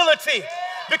accountability.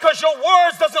 Because your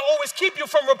words doesn't always keep you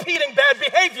from repeating bad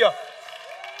behavior.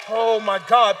 Oh my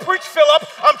God. Preach, Philip.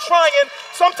 I'm trying.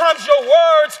 Sometimes your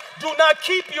words do not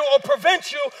keep you or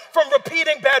prevent you from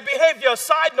repeating bad behavior.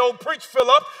 Side note, preach,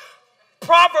 Philip.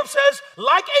 Proverbs says,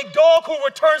 like a dog who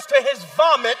returns to his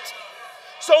vomit,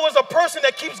 so is a person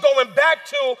that keeps going back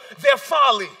to their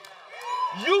folly.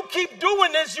 You keep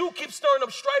doing this, you keep stirring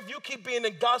up strife, you keep being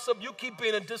in gossip, you keep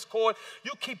being in discord,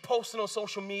 you keep posting on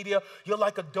social media. You're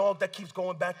like a dog that keeps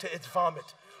going back to its vomit.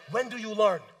 When do you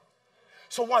learn?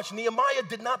 So watch, Nehemiah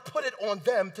did not put it on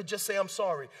them to just say, I'm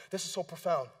sorry. This is so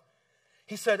profound.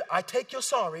 He said, I take your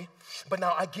sorry, but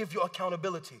now I give you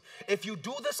accountability. If you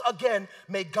do this again,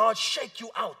 may God shake you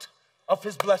out of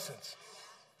his blessings.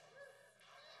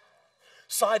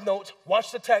 Side note,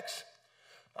 watch the text.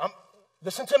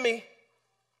 Listen to me.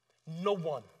 No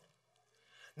one,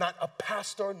 not a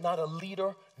pastor, not a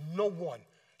leader, no one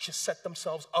should set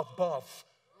themselves above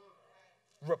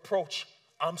reproach,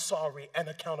 I'm sorry, and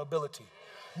accountability.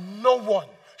 No one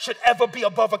should ever be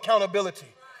above accountability.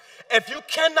 If you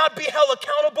cannot be held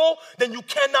accountable, then you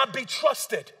cannot be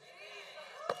trusted.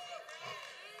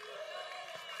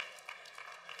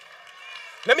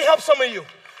 Let me help some of you.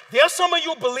 There are some of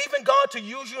you believe in God to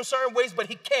use you in certain ways, but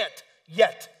he can't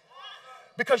yet.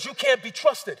 Because you can't be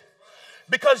trusted.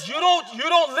 Because you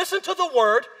don't listen to the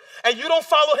word and you don't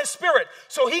follow his spirit.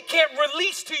 So he can't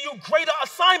release to you greater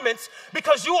assignments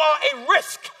because you are a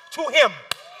risk to him.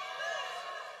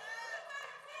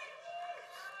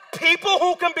 People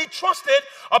who can be trusted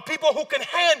are people who can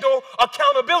handle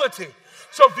accountability.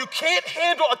 So if you can't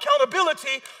handle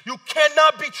accountability, you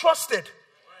cannot be trusted.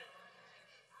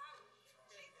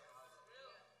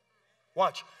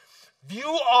 Watch.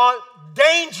 You are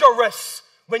dangerous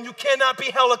when you cannot be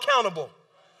held accountable.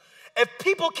 If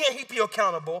people can't keep you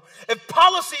accountable, if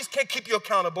policies can't keep you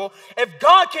accountable, if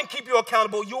God can't keep you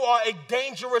accountable, you are a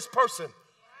dangerous person.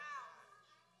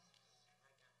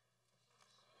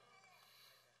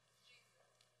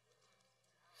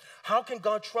 How can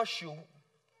God trust you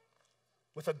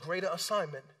with a greater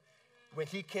assignment when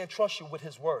he can't trust you with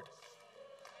his word?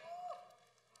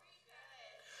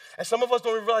 And some of us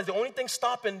don't even realize the only thing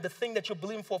stopping the thing that you're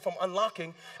believing for from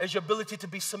unlocking is your ability to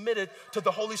be submitted to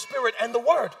the Holy Spirit and the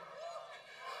word.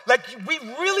 Like, we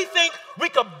really think we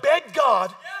could beg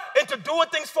God into doing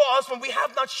things for us when we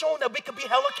have not shown that we could be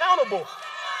held accountable.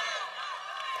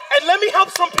 And let me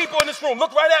help some people in this room.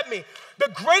 Look right at me. The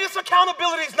greatest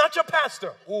accountability is not your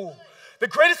pastor. Ooh. The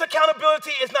greatest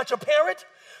accountability is not your parent.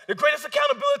 The greatest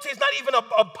accountability is not even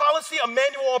a policy, a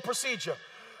manual, or a procedure.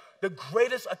 The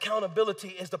greatest accountability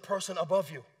is the person above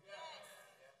you.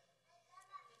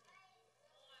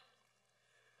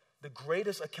 The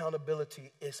greatest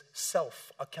accountability is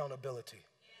self-accountability.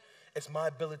 It's my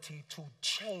ability to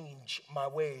change my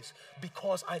ways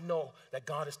because I know that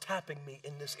God is tapping me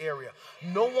in this area.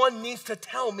 No one needs to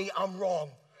tell me I'm wrong.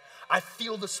 I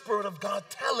feel the Spirit of God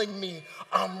telling me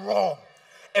I'm wrong.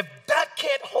 If that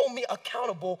can't hold me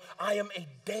accountable, I am a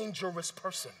dangerous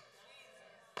person.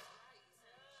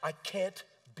 I can't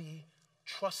be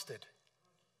trusted.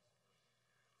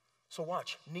 So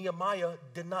watch, Nehemiah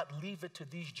did not leave it to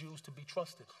these Jews to be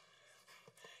trusted.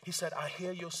 He said, I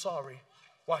hear you're sorry.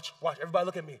 Watch, everybody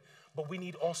look at me. But we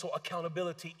need also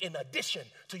accountability in addition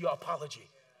to your apology.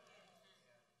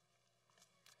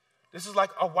 This is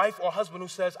like a wife or husband who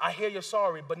says, I hear you're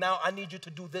sorry, but now I need you to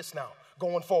do this now,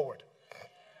 going forward.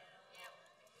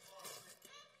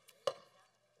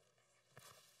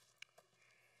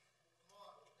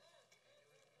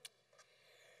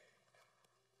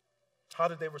 How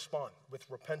did they respond? With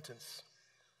repentance.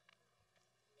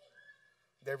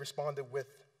 They responded with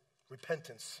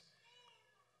repentance.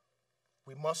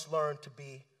 We must learn to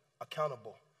be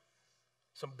accountable.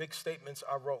 Some big statements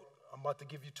I wrote. I'm about to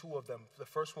give you two of them. The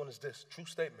first one is this, true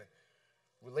statement.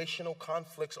 Relational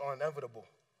conflicts are inevitable,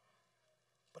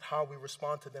 but how we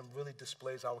respond to them really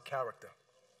displays our character.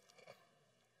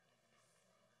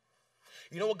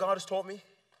 You know what God has taught me?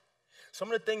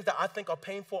 Some of the things that I think are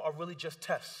painful are really just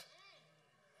tests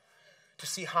to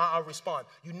see how I respond.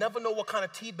 You never know what kind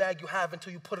of tea bag you have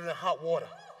until you put it in hot water.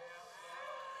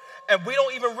 And we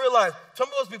don't even realize, some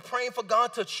of us be praying for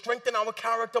God to strengthen our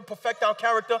character, perfect our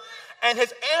character, and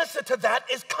his answer to that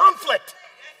is conflict.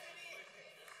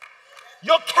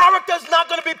 Your character is not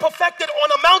going to be perfected on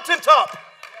a mountaintop.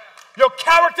 Your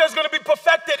character is going to be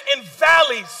perfected in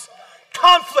valleys,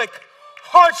 conflict,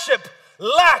 hardship,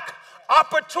 lack.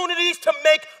 Opportunities to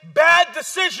make bad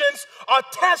decisions are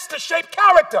tests to shape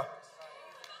character.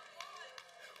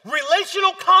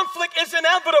 Relational conflict is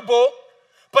inevitable,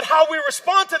 but how we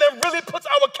respond to them really puts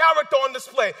our character on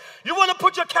display. You want to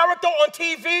put your character on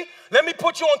TV? Let me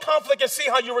put you on conflict and see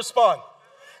how you respond.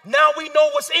 Now we know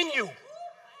what's in you.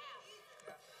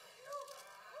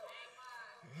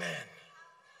 Man.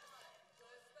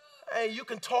 Hey, you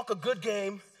can talk a good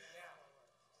game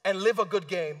and live a good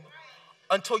game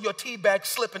until your tea bag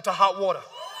slip into hot water.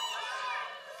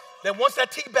 Then once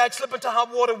that tea bag slip into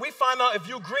hot water, we find out if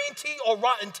you green tea or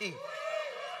rotten tea.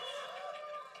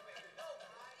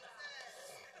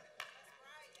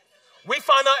 We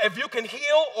find out if you can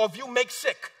heal or if you make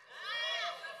sick.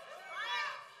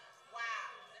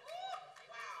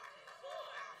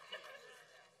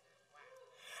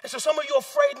 And so some of you are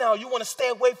afraid now. You want to stay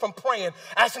away from praying,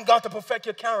 asking God to perfect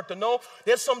your character. No,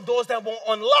 there's some doors that won't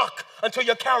unlock until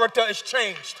your character is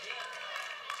changed.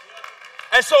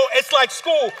 And so it's like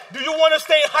school. Do you want to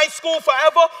stay in high school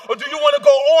forever, or do you want to go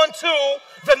on to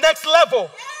the next level?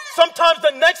 Sometimes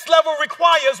the next level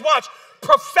requires, watch,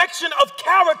 perfection of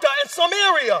character in some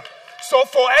area. So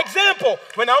for example,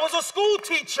 when I was a school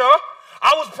teacher,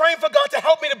 I was praying for God to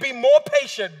help me to be more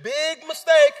patient. Big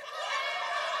mistake.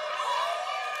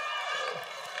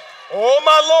 Oh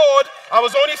my Lord, I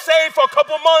was only saved for a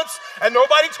couple months and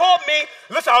nobody taught me.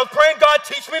 Listen, I was praying, God,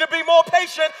 teach me to be more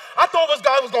patient. I thought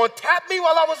God was going to tap me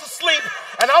while I was asleep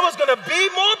and I was going to be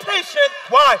more patient.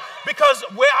 Why? Because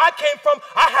where I came from,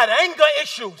 I had anger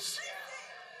issues.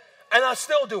 And I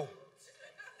still do.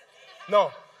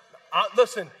 No,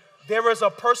 listen, there is a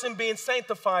person being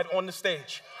sanctified on the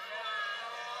stage.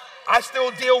 I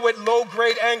still deal with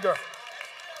low-grade anger.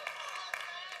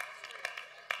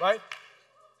 Right?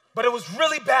 But it was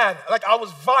really bad. Like I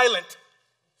was violent.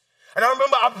 And I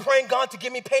remember I was praying God to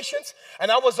give me patience.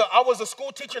 And I was a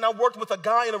school teacher and I worked with a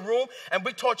guy in a room and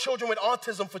we taught children with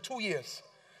autism for 2 years.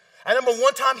 I remember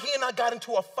one time he and I got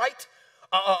into a fight,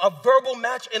 a verbal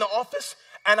match in the office,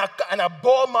 and I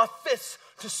balled my fists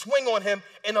to swing on him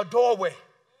in a doorway.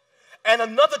 And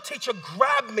another teacher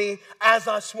grabbed me as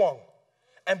I swung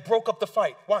and broke up the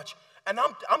fight. Watch. And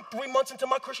I'm 3 months into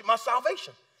my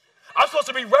salvation. I'm supposed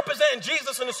to be representing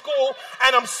Jesus in the school,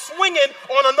 and I'm swinging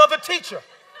on another teacher.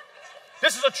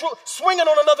 This is a true, swinging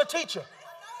on another teacher.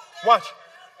 Watch.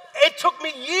 It took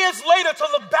me years later to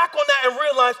look back on that and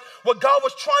realize what God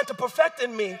was trying to perfect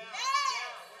in me.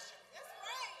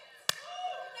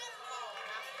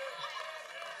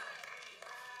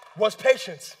 Was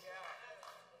patience.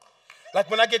 Like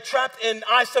when I get trapped in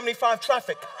I-75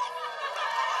 traffic.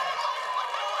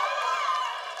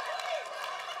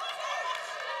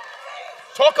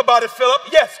 Talk about it, Philip.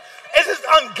 Yes, it is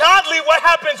ungodly what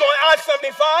happens on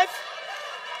I-75.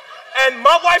 And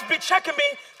my wife be checking me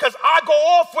because I go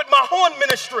off with my horn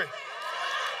ministry.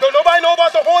 Don't nobody know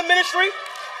about the horn ministry?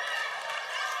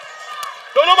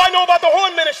 Don't nobody know about the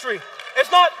horn ministry?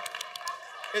 It's not...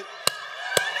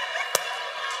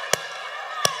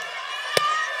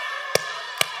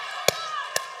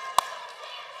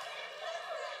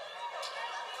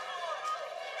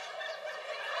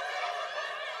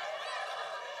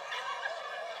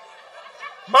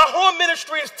 My horn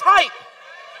ministry is tight.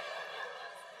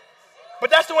 But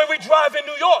that's the way we drive in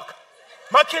New York.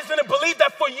 My kids didn't believe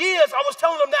that for years. I was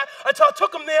telling them that until I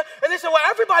took them there. And they said, well,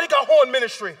 everybody got horn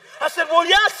ministry. I said, well,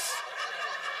 yes.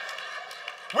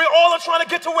 We all are trying to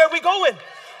get to where we're going.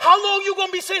 How long you going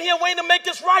to be sitting here waiting to make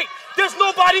this right? There's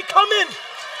nobody coming.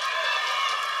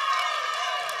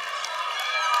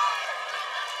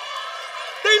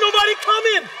 There ain't nobody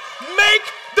coming. Make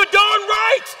the darn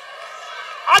right.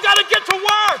 I got to get to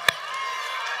work.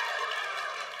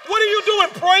 What are you doing,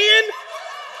 praying?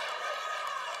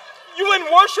 You in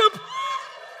worship?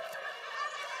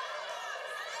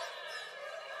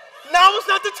 Now is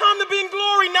not the time to be in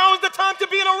glory. Now is the time to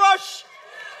be in a rush.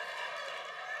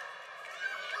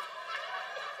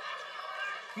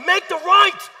 Make the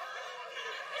right.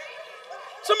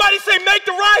 Somebody say, make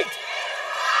the right.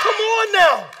 Come on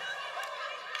now.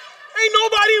 Ain't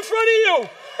nobody in front of you.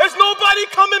 There's nobody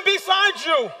coming beside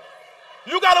you.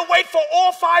 You got to wait for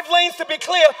all 5 lanes to be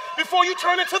clear before you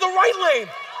turn into the right lane.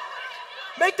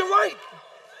 Make the right.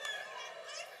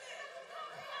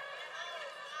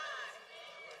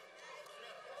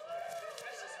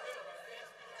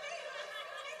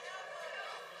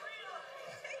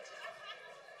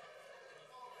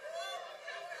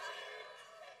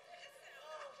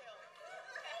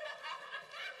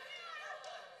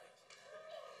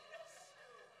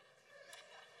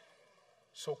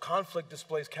 So conflict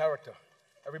displays character.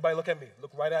 Everybody look at me.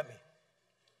 Look right at me.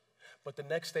 But the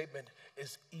next statement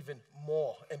is even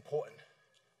more important.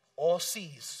 All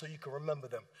C's, so you can remember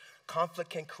them. Conflict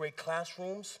can create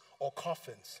classrooms or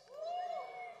coffins.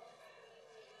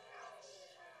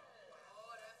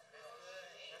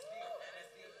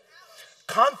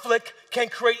 Conflict can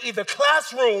create either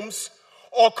classrooms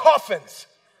or coffins.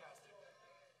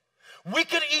 We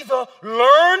could either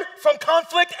learn from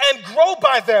conflict and grow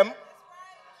by them,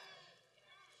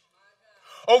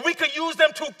 or we could use them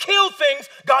to kill things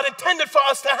God intended for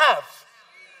us to have.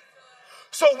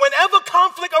 So whenever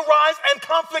conflict arises, and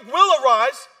conflict will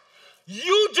arise,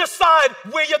 you decide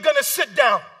where you're going to sit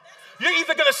down. You're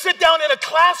either going to sit down in a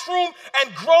classroom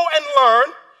and grow and learn,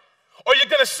 or you're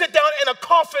going to sit down in a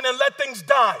coffin and let things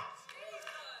die.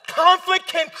 Conflict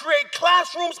can create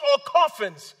classrooms or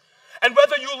coffins. And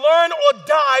whether you learn or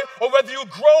die, or whether you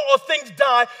grow or things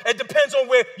die, it depends on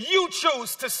where you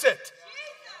choose to sit.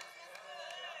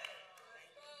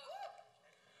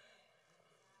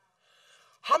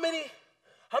 How many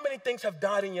things have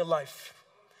died in your life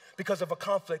because of a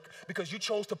conflict, because you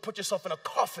chose to put yourself in a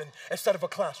coffin instead of a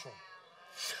classroom?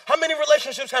 How many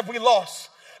relationships have we lost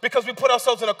because we put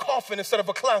ourselves in a coffin instead of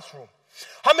a classroom?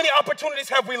 How many opportunities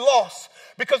have we lost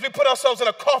because we put ourselves in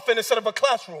a coffin instead of a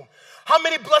classroom? How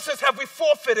many blessings have we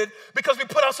forfeited because we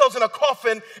put ourselves in a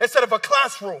coffin instead of a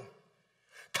classroom?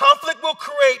 Conflict will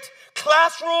create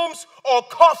classrooms or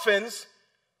coffins,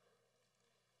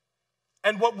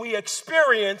 and what we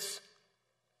experience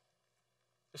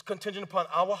is contingent upon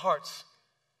our hearts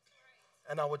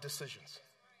and our decisions.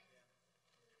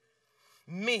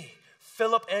 Me,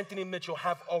 Philip Anthony Mitchell,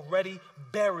 have already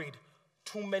buried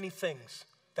too many things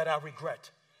that I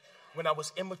regret when I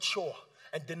was immature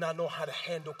and did not know how to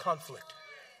handle conflict.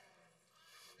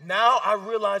 Now I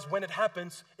realize when it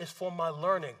happens, it's for my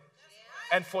learning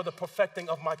and for the perfecting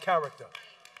of my character.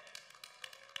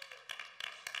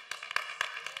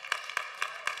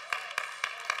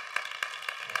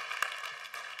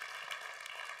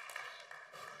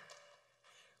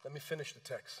 Let me finish the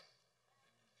text.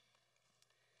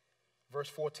 Verse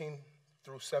 14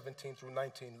 through 17 through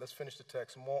 19. Let's finish the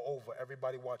text. Moreover,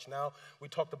 everybody watch. Now, we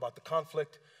talked about the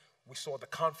conflict. We saw the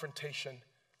confrontation.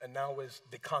 And now is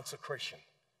the consecration.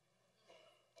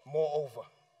 Moreover,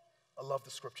 I love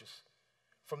the scriptures.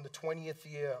 From the 20th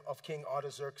year of King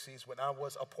Artaxerxes, when I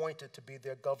was appointed to be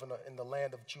their governor in the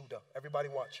land of Judah. Everybody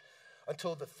watch.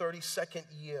 Until the 32nd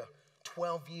year,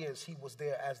 12 years he was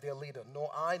there as their leader.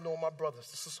 Nor I nor my brothers,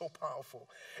 this is so powerful,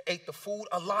 ate the food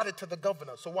allotted to the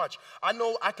governor. So watch, I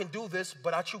know I can do this,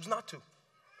 but I choose not to.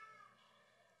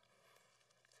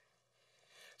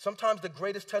 Sometimes the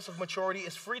greatest test of maturity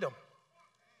is freedom.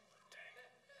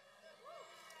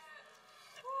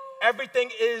 Everything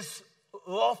is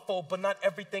lawful, but not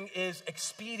everything is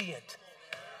expedient.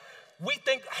 We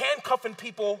think handcuffing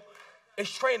people is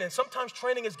training. Sometimes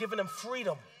training is giving them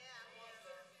freedom.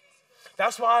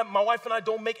 That's why my wife and I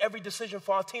don't make every decision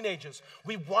for our teenagers.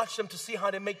 We watch them to see how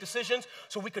they make decisions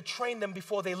so we could train them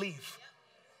before they leave.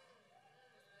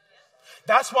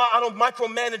 That's why I don't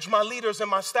micromanage my leaders and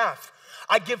my staff.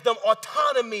 I give them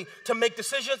autonomy to make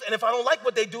decisions, and if I don't like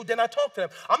what they do, then I talk to them.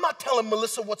 I'm not telling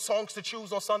Melissa what songs to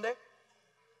choose on Sunday,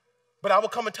 but I will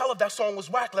come and tell her if that song was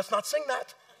whack, let's not sing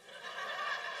that.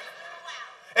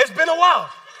 It's been a while.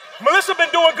 Melissa been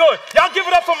doing good. Y'all give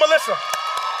it up for Melissa.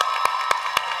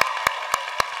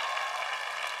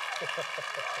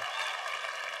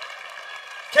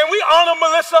 Can we honor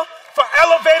Melissa for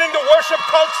elevating the worship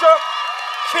culture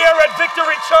here at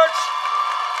Victory Church?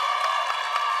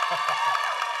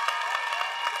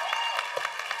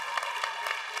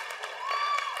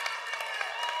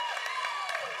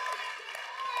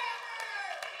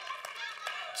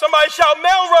 Somebody shout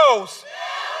Melrose.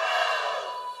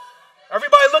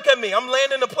 Everybody look at me. I'm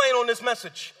landing the plane on this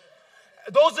message.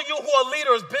 Those of you who are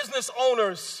leaders, business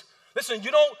owners, listen,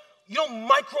 you don't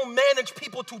micromanage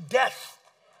people to death.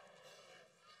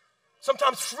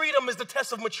 Sometimes freedom is the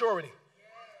test of maturity.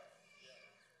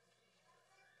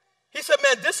 He said,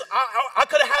 man, I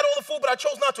could have had all the food, but I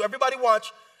chose not to. Everybody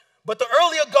watch. But the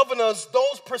earlier governors,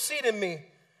 those preceding me,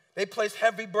 they placed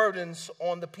heavy burdens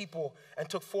on the people and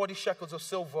took 40 shekels of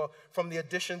silver from the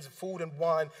additions of food and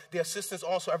wine. The assistants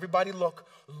also, everybody look,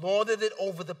 lorded it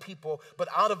over the people. But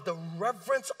out of the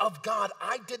reverence of God,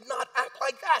 I did not act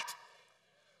like that.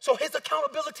 So his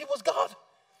accountability was God.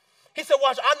 He said,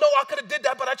 watch, I know I could have did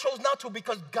that, but I chose not to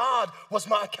because God was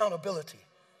my accountability.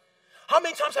 How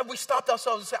many times have we stopped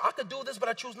ourselves and said, I could do this, but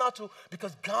I choose not to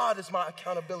because God is my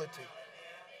accountability?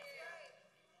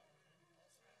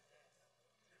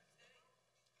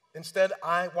 Instead,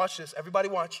 watch this, everybody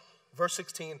watch, verse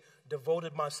 16,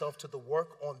 devoted myself to the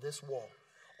work on this wall.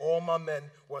 All my men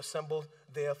were assembled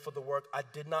there for the work. I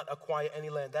did not acquire any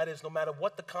land. That is, no matter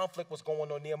what the conflict was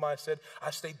going on, Nehemiah said,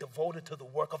 I stayed devoted to the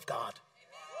work of God.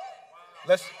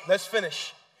 Let's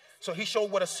finish. So he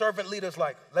showed what a servant leader is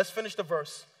like. Let's finish the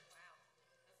verse.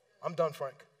 I'm done,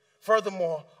 Frank.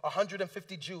 Furthermore,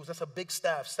 150 Jews, that's a big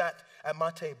staff, sat at my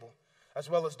table, as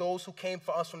well as those who came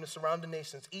for us from the surrounding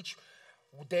nations. Each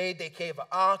day they gave an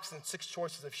ox and 6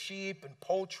 choices of sheep and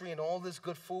poultry and all this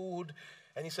good food.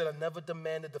 And he said, I never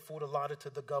demanded the food allotted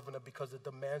to the governor because the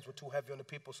demands were too heavy on the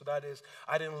people. So that is,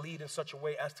 I didn't lead in such a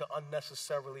way as to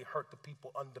unnecessarily hurt the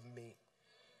people under me.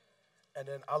 And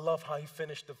then I love how he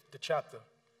finished the chapter,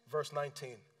 verse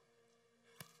 19.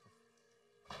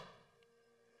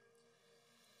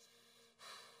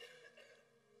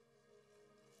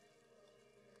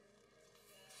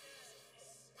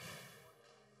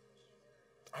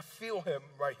 I feel him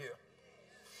right here.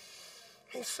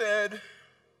 He said,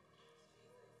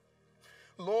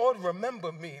 Lord,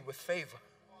 remember me with favor.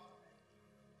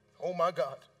 Oh my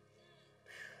God.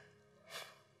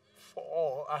 For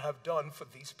all I have done for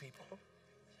these people.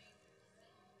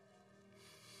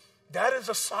 That is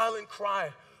a silent cry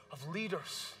of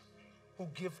leaders who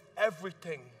give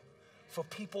everything for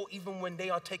people even when they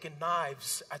are taking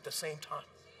knives at the same time.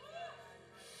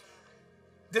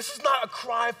 This is not a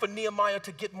cry for Nehemiah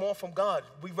to get more from God.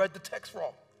 We read the text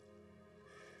wrong.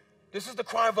 This is the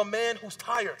cry of a man who's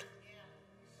tired,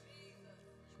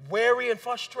 weary and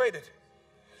frustrated.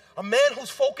 A man who's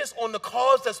focused on the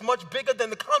cause that's much bigger than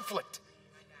the conflict.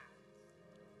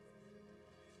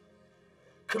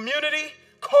 Community,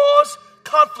 cause,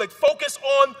 conflict. Focus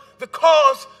on the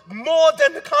cause more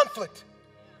than the conflict.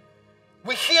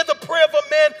 We hear the prayer of a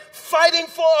man fighting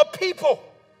for a people.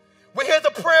 We hear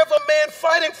the prayer of a man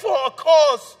fighting for a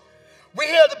cause. We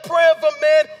hear the prayer of a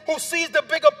man who sees the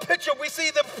bigger picture. We see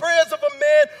the prayers of a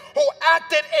man who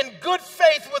acted in good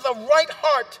faith with a right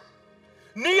heart.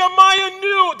 Nehemiah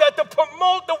knew that to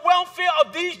promote the welfare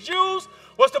of these Jews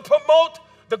was to promote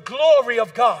the glory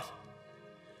of God,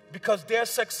 because their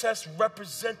success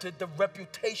represented the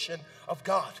reputation of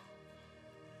God.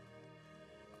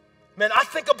 Man, I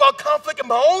think about conflict in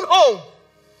my own home,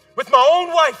 with my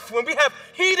own wife. When we have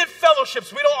heated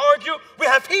fellowships, we don't argue, we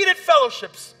have heated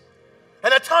fellowships.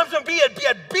 And at times when we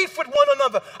had beef with one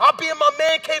another, I'll be in my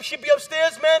man cave, she'd be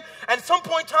upstairs, man. And at some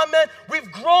point in time, man,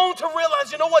 we've grown to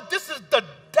realize, you know what, this is the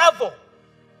devil.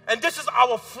 And this is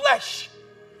our flesh.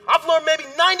 I've learned maybe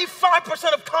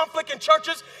 95% of conflict in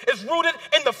churches is rooted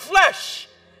in the flesh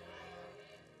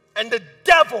and the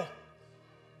devil.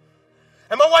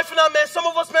 And my wife and I, man, some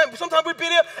of us, man, sometimes we be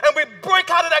there and we break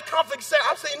out of that conflict.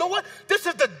 I say, you know what? This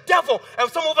is the devil.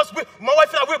 And some of us, my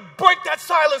wife and I, we break that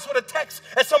silence with a text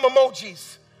and some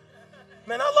emojis.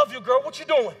 Man, I love you, girl. What you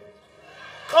doing?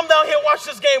 Come down here, watch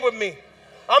this game with me.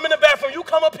 I'm in the bathroom. You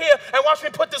come up here and watch me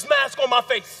put this mask on my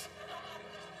face.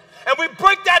 And we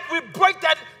break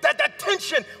that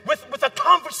tension with a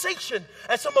conversation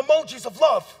and some emojis of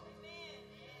love.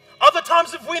 Other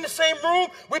times, if we're in the same room,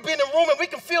 we be in the room and we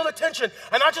can feel the tension.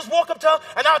 And I just walk up to her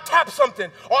and I'll tap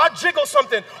something, or I'll jiggle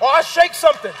something, or I'll shake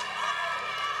something.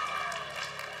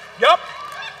 Yep.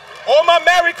 All my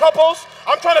married couples,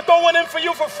 I'm trying to throw one in for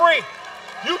you for free.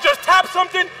 You just tap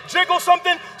something, jiggle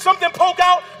something, something poke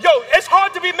out. Yo, it's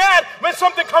hard to be mad when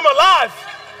something come alive.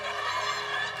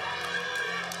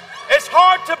 It's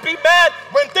hard to be mad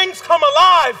when things come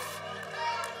alive.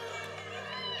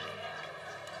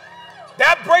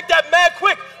 Break that mad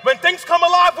quick. When things come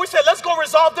alive, we say, let's go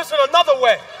resolve this in another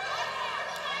way.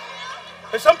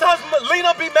 And sometimes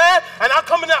Lena be mad, and I'll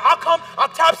come in there, I'll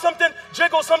tap something,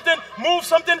 jiggle something, move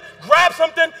something, grab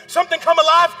something, something come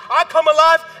alive, I come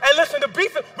alive, and listen, to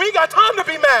beef, we ain't got time to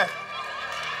be mad.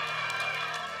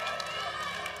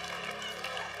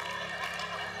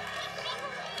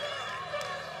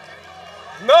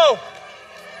 No.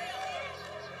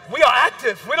 We are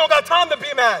active. We don't got time to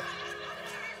be mad.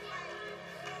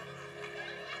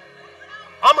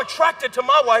 I'm attracted to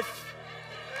my wife.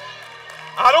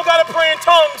 I don't got to pray in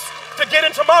tongues to get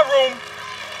into my room.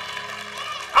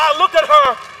 I look at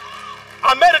her,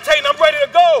 I meditate, and I'm ready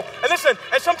to go. And listen,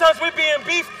 and sometimes we be in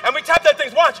beef and we tap that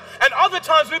thing, watch. And other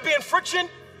times we be in friction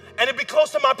and it'd be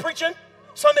close to my preaching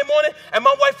Sunday morning, and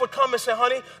my wife would come and say,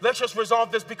 honey, let's just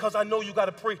resolve this because I know you got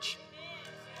to preach.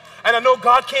 And I know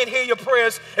God can't hear your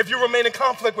prayers if you remain in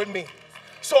conflict with me.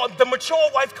 So the mature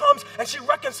wife comes and she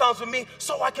reconciles with me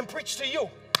so I can preach to you.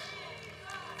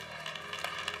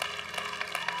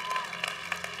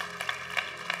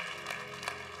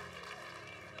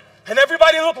 And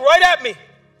everybody look right at me.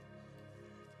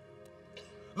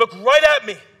 Look right at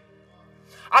me.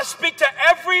 I speak to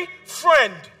every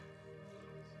friend.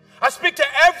 I speak to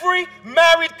every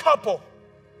married couple.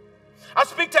 I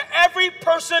speak to every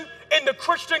person in the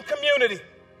Christian community.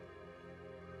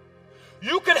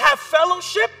 You could have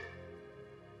fellowship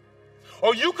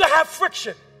or you could have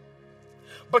friction,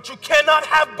 but you cannot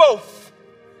have both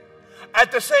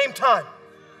at the same time.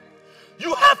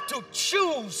 You have to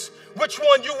choose which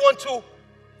one you want to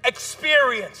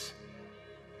experience.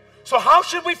 So how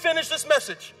should we finish this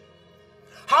message?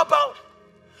 How about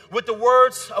with the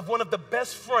words of one of the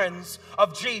best friends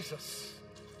of Jesus?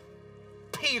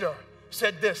 Peter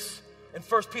said this in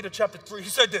 1 Peter chapter 3. He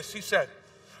said this. He said,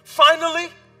 finally,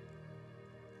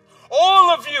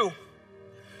 all of you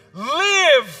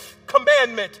live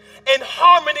commandment in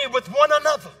harmony with one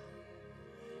another.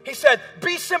 He said,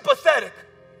 be sympathetic,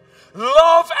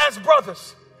 love as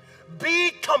brothers,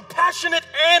 be compassionate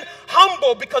and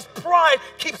humble, because pride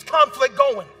keeps conflict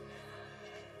going.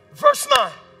 Verse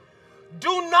 9.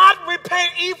 Do not repay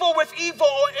evil with evil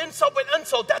or insult with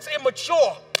insult. That's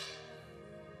immature.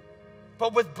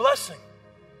 But with blessing.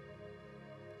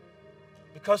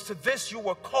 Because to this you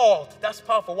were called. That's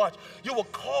powerful. Watch. You were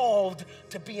called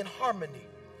to be in harmony.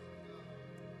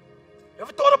 You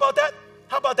ever thought about that?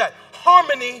 How about that?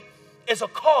 Harmony is a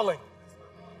calling.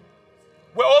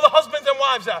 Where all the husbands and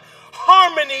wives are.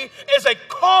 Harmony is a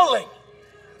calling.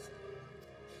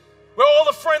 Where all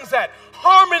the friends at.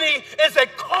 Harmony is a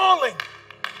calling.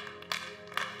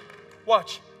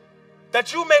 Watch.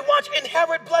 That you may watch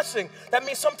inherit blessing. That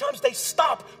means sometimes they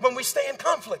stop when we stay in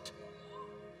conflict.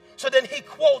 So then he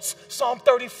quotes Psalm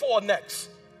 34 next.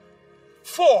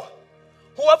 For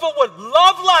whoever would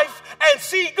love life and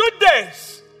see good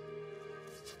days.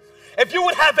 If you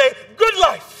would have a good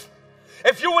life.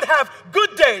 If you would have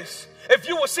good days. If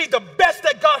you would see the best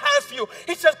that God has for you.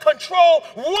 He says control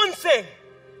one thing.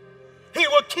 He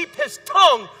will keep his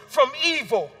tongue from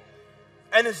evil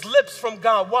and his lips from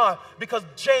God. Why? Because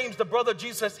James, the brother of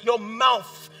Jesus, says, your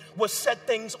mouth will set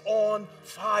things on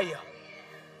fire.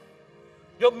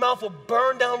 Your mouth will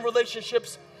burn down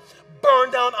relationships,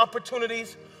 burn down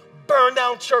opportunities, burn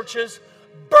down churches,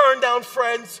 burn down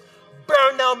friends,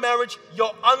 burn down marriage.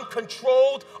 Your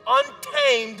uncontrolled,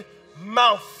 untamed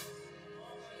mouth.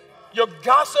 Your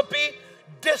gossipy,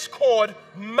 discord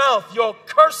mouth. Your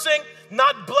cursing,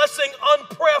 not blessing,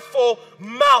 unprayerful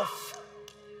mouth.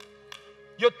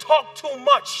 Your talk too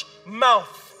much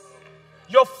mouth.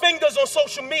 Your fingers on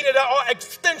social media that are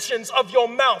extensions of your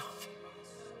mouth.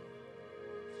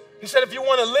 He said if you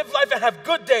want to live life and have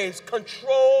good days,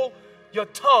 control your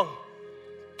tongue.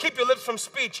 Keep your lips from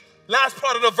speech. Last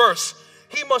part of the verse.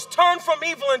 He must turn from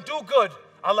evil and do good.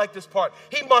 I like this part.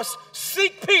 He must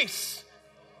seek peace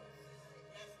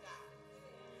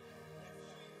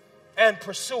and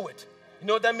pursue it. You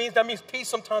know what that means? That means peace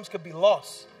sometimes could be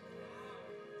lost.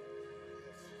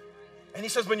 And he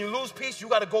says when you lose peace, you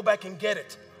got to go back and get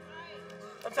it.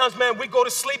 Sometimes, man, we go to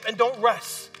sleep and don't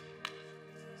rest.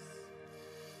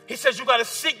 He says you got to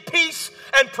seek peace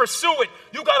and pursue it.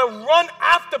 You got to run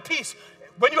after peace.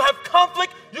 When you have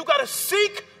conflict, you got to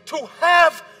seek to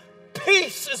have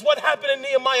peace is what happened in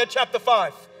Nehemiah chapter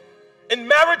 5. In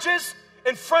marriages,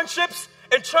 in friendships,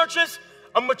 in churches,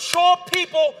 a mature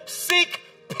people seek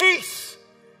peace.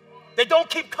 They don't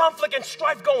keep conflict and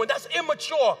strife going. That's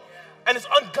immature and it's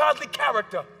ungodly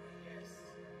character.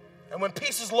 And when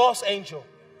peace is lost, Angel,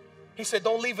 he said,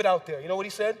 don't leave it out there. You know what he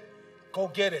said? Go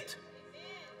get it.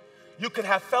 You could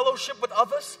have fellowship with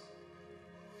others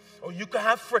or you could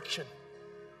have friction,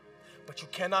 but you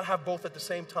cannot have both at the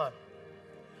same time.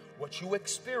 What you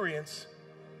experience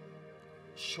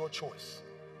is your choice.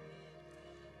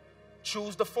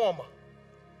 Choose the former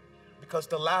because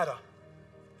the latter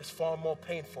is far more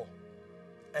painful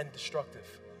and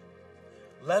destructive.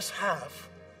 Let's have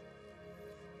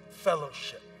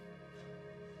fellowship.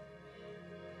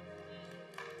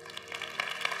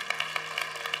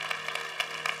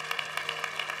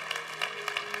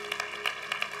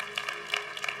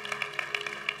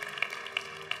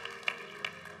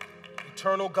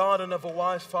 Eternal God and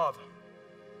ever-wise Father,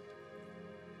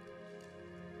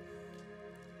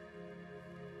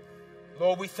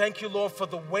 Lord, we thank you, Lord, for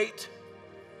the weight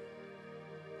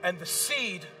and the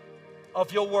seed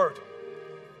of your word.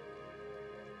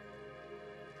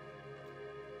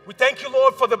 We thank you,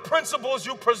 Lord, for the principles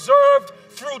you preserved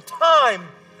through time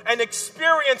and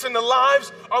experience in the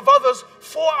lives of others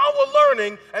for our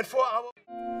learning and for our...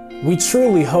 We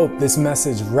truly hope this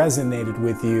message resonated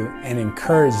with you and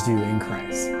encouraged you in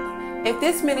Christ. If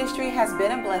this ministry has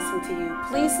been a blessing to you,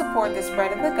 please support the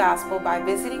spread of the gospel by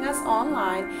visiting us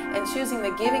online and choosing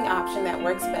the giving option that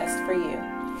works best for you.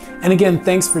 And again,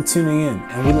 thanks for tuning in,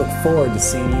 and we look forward to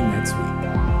seeing you next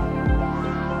week.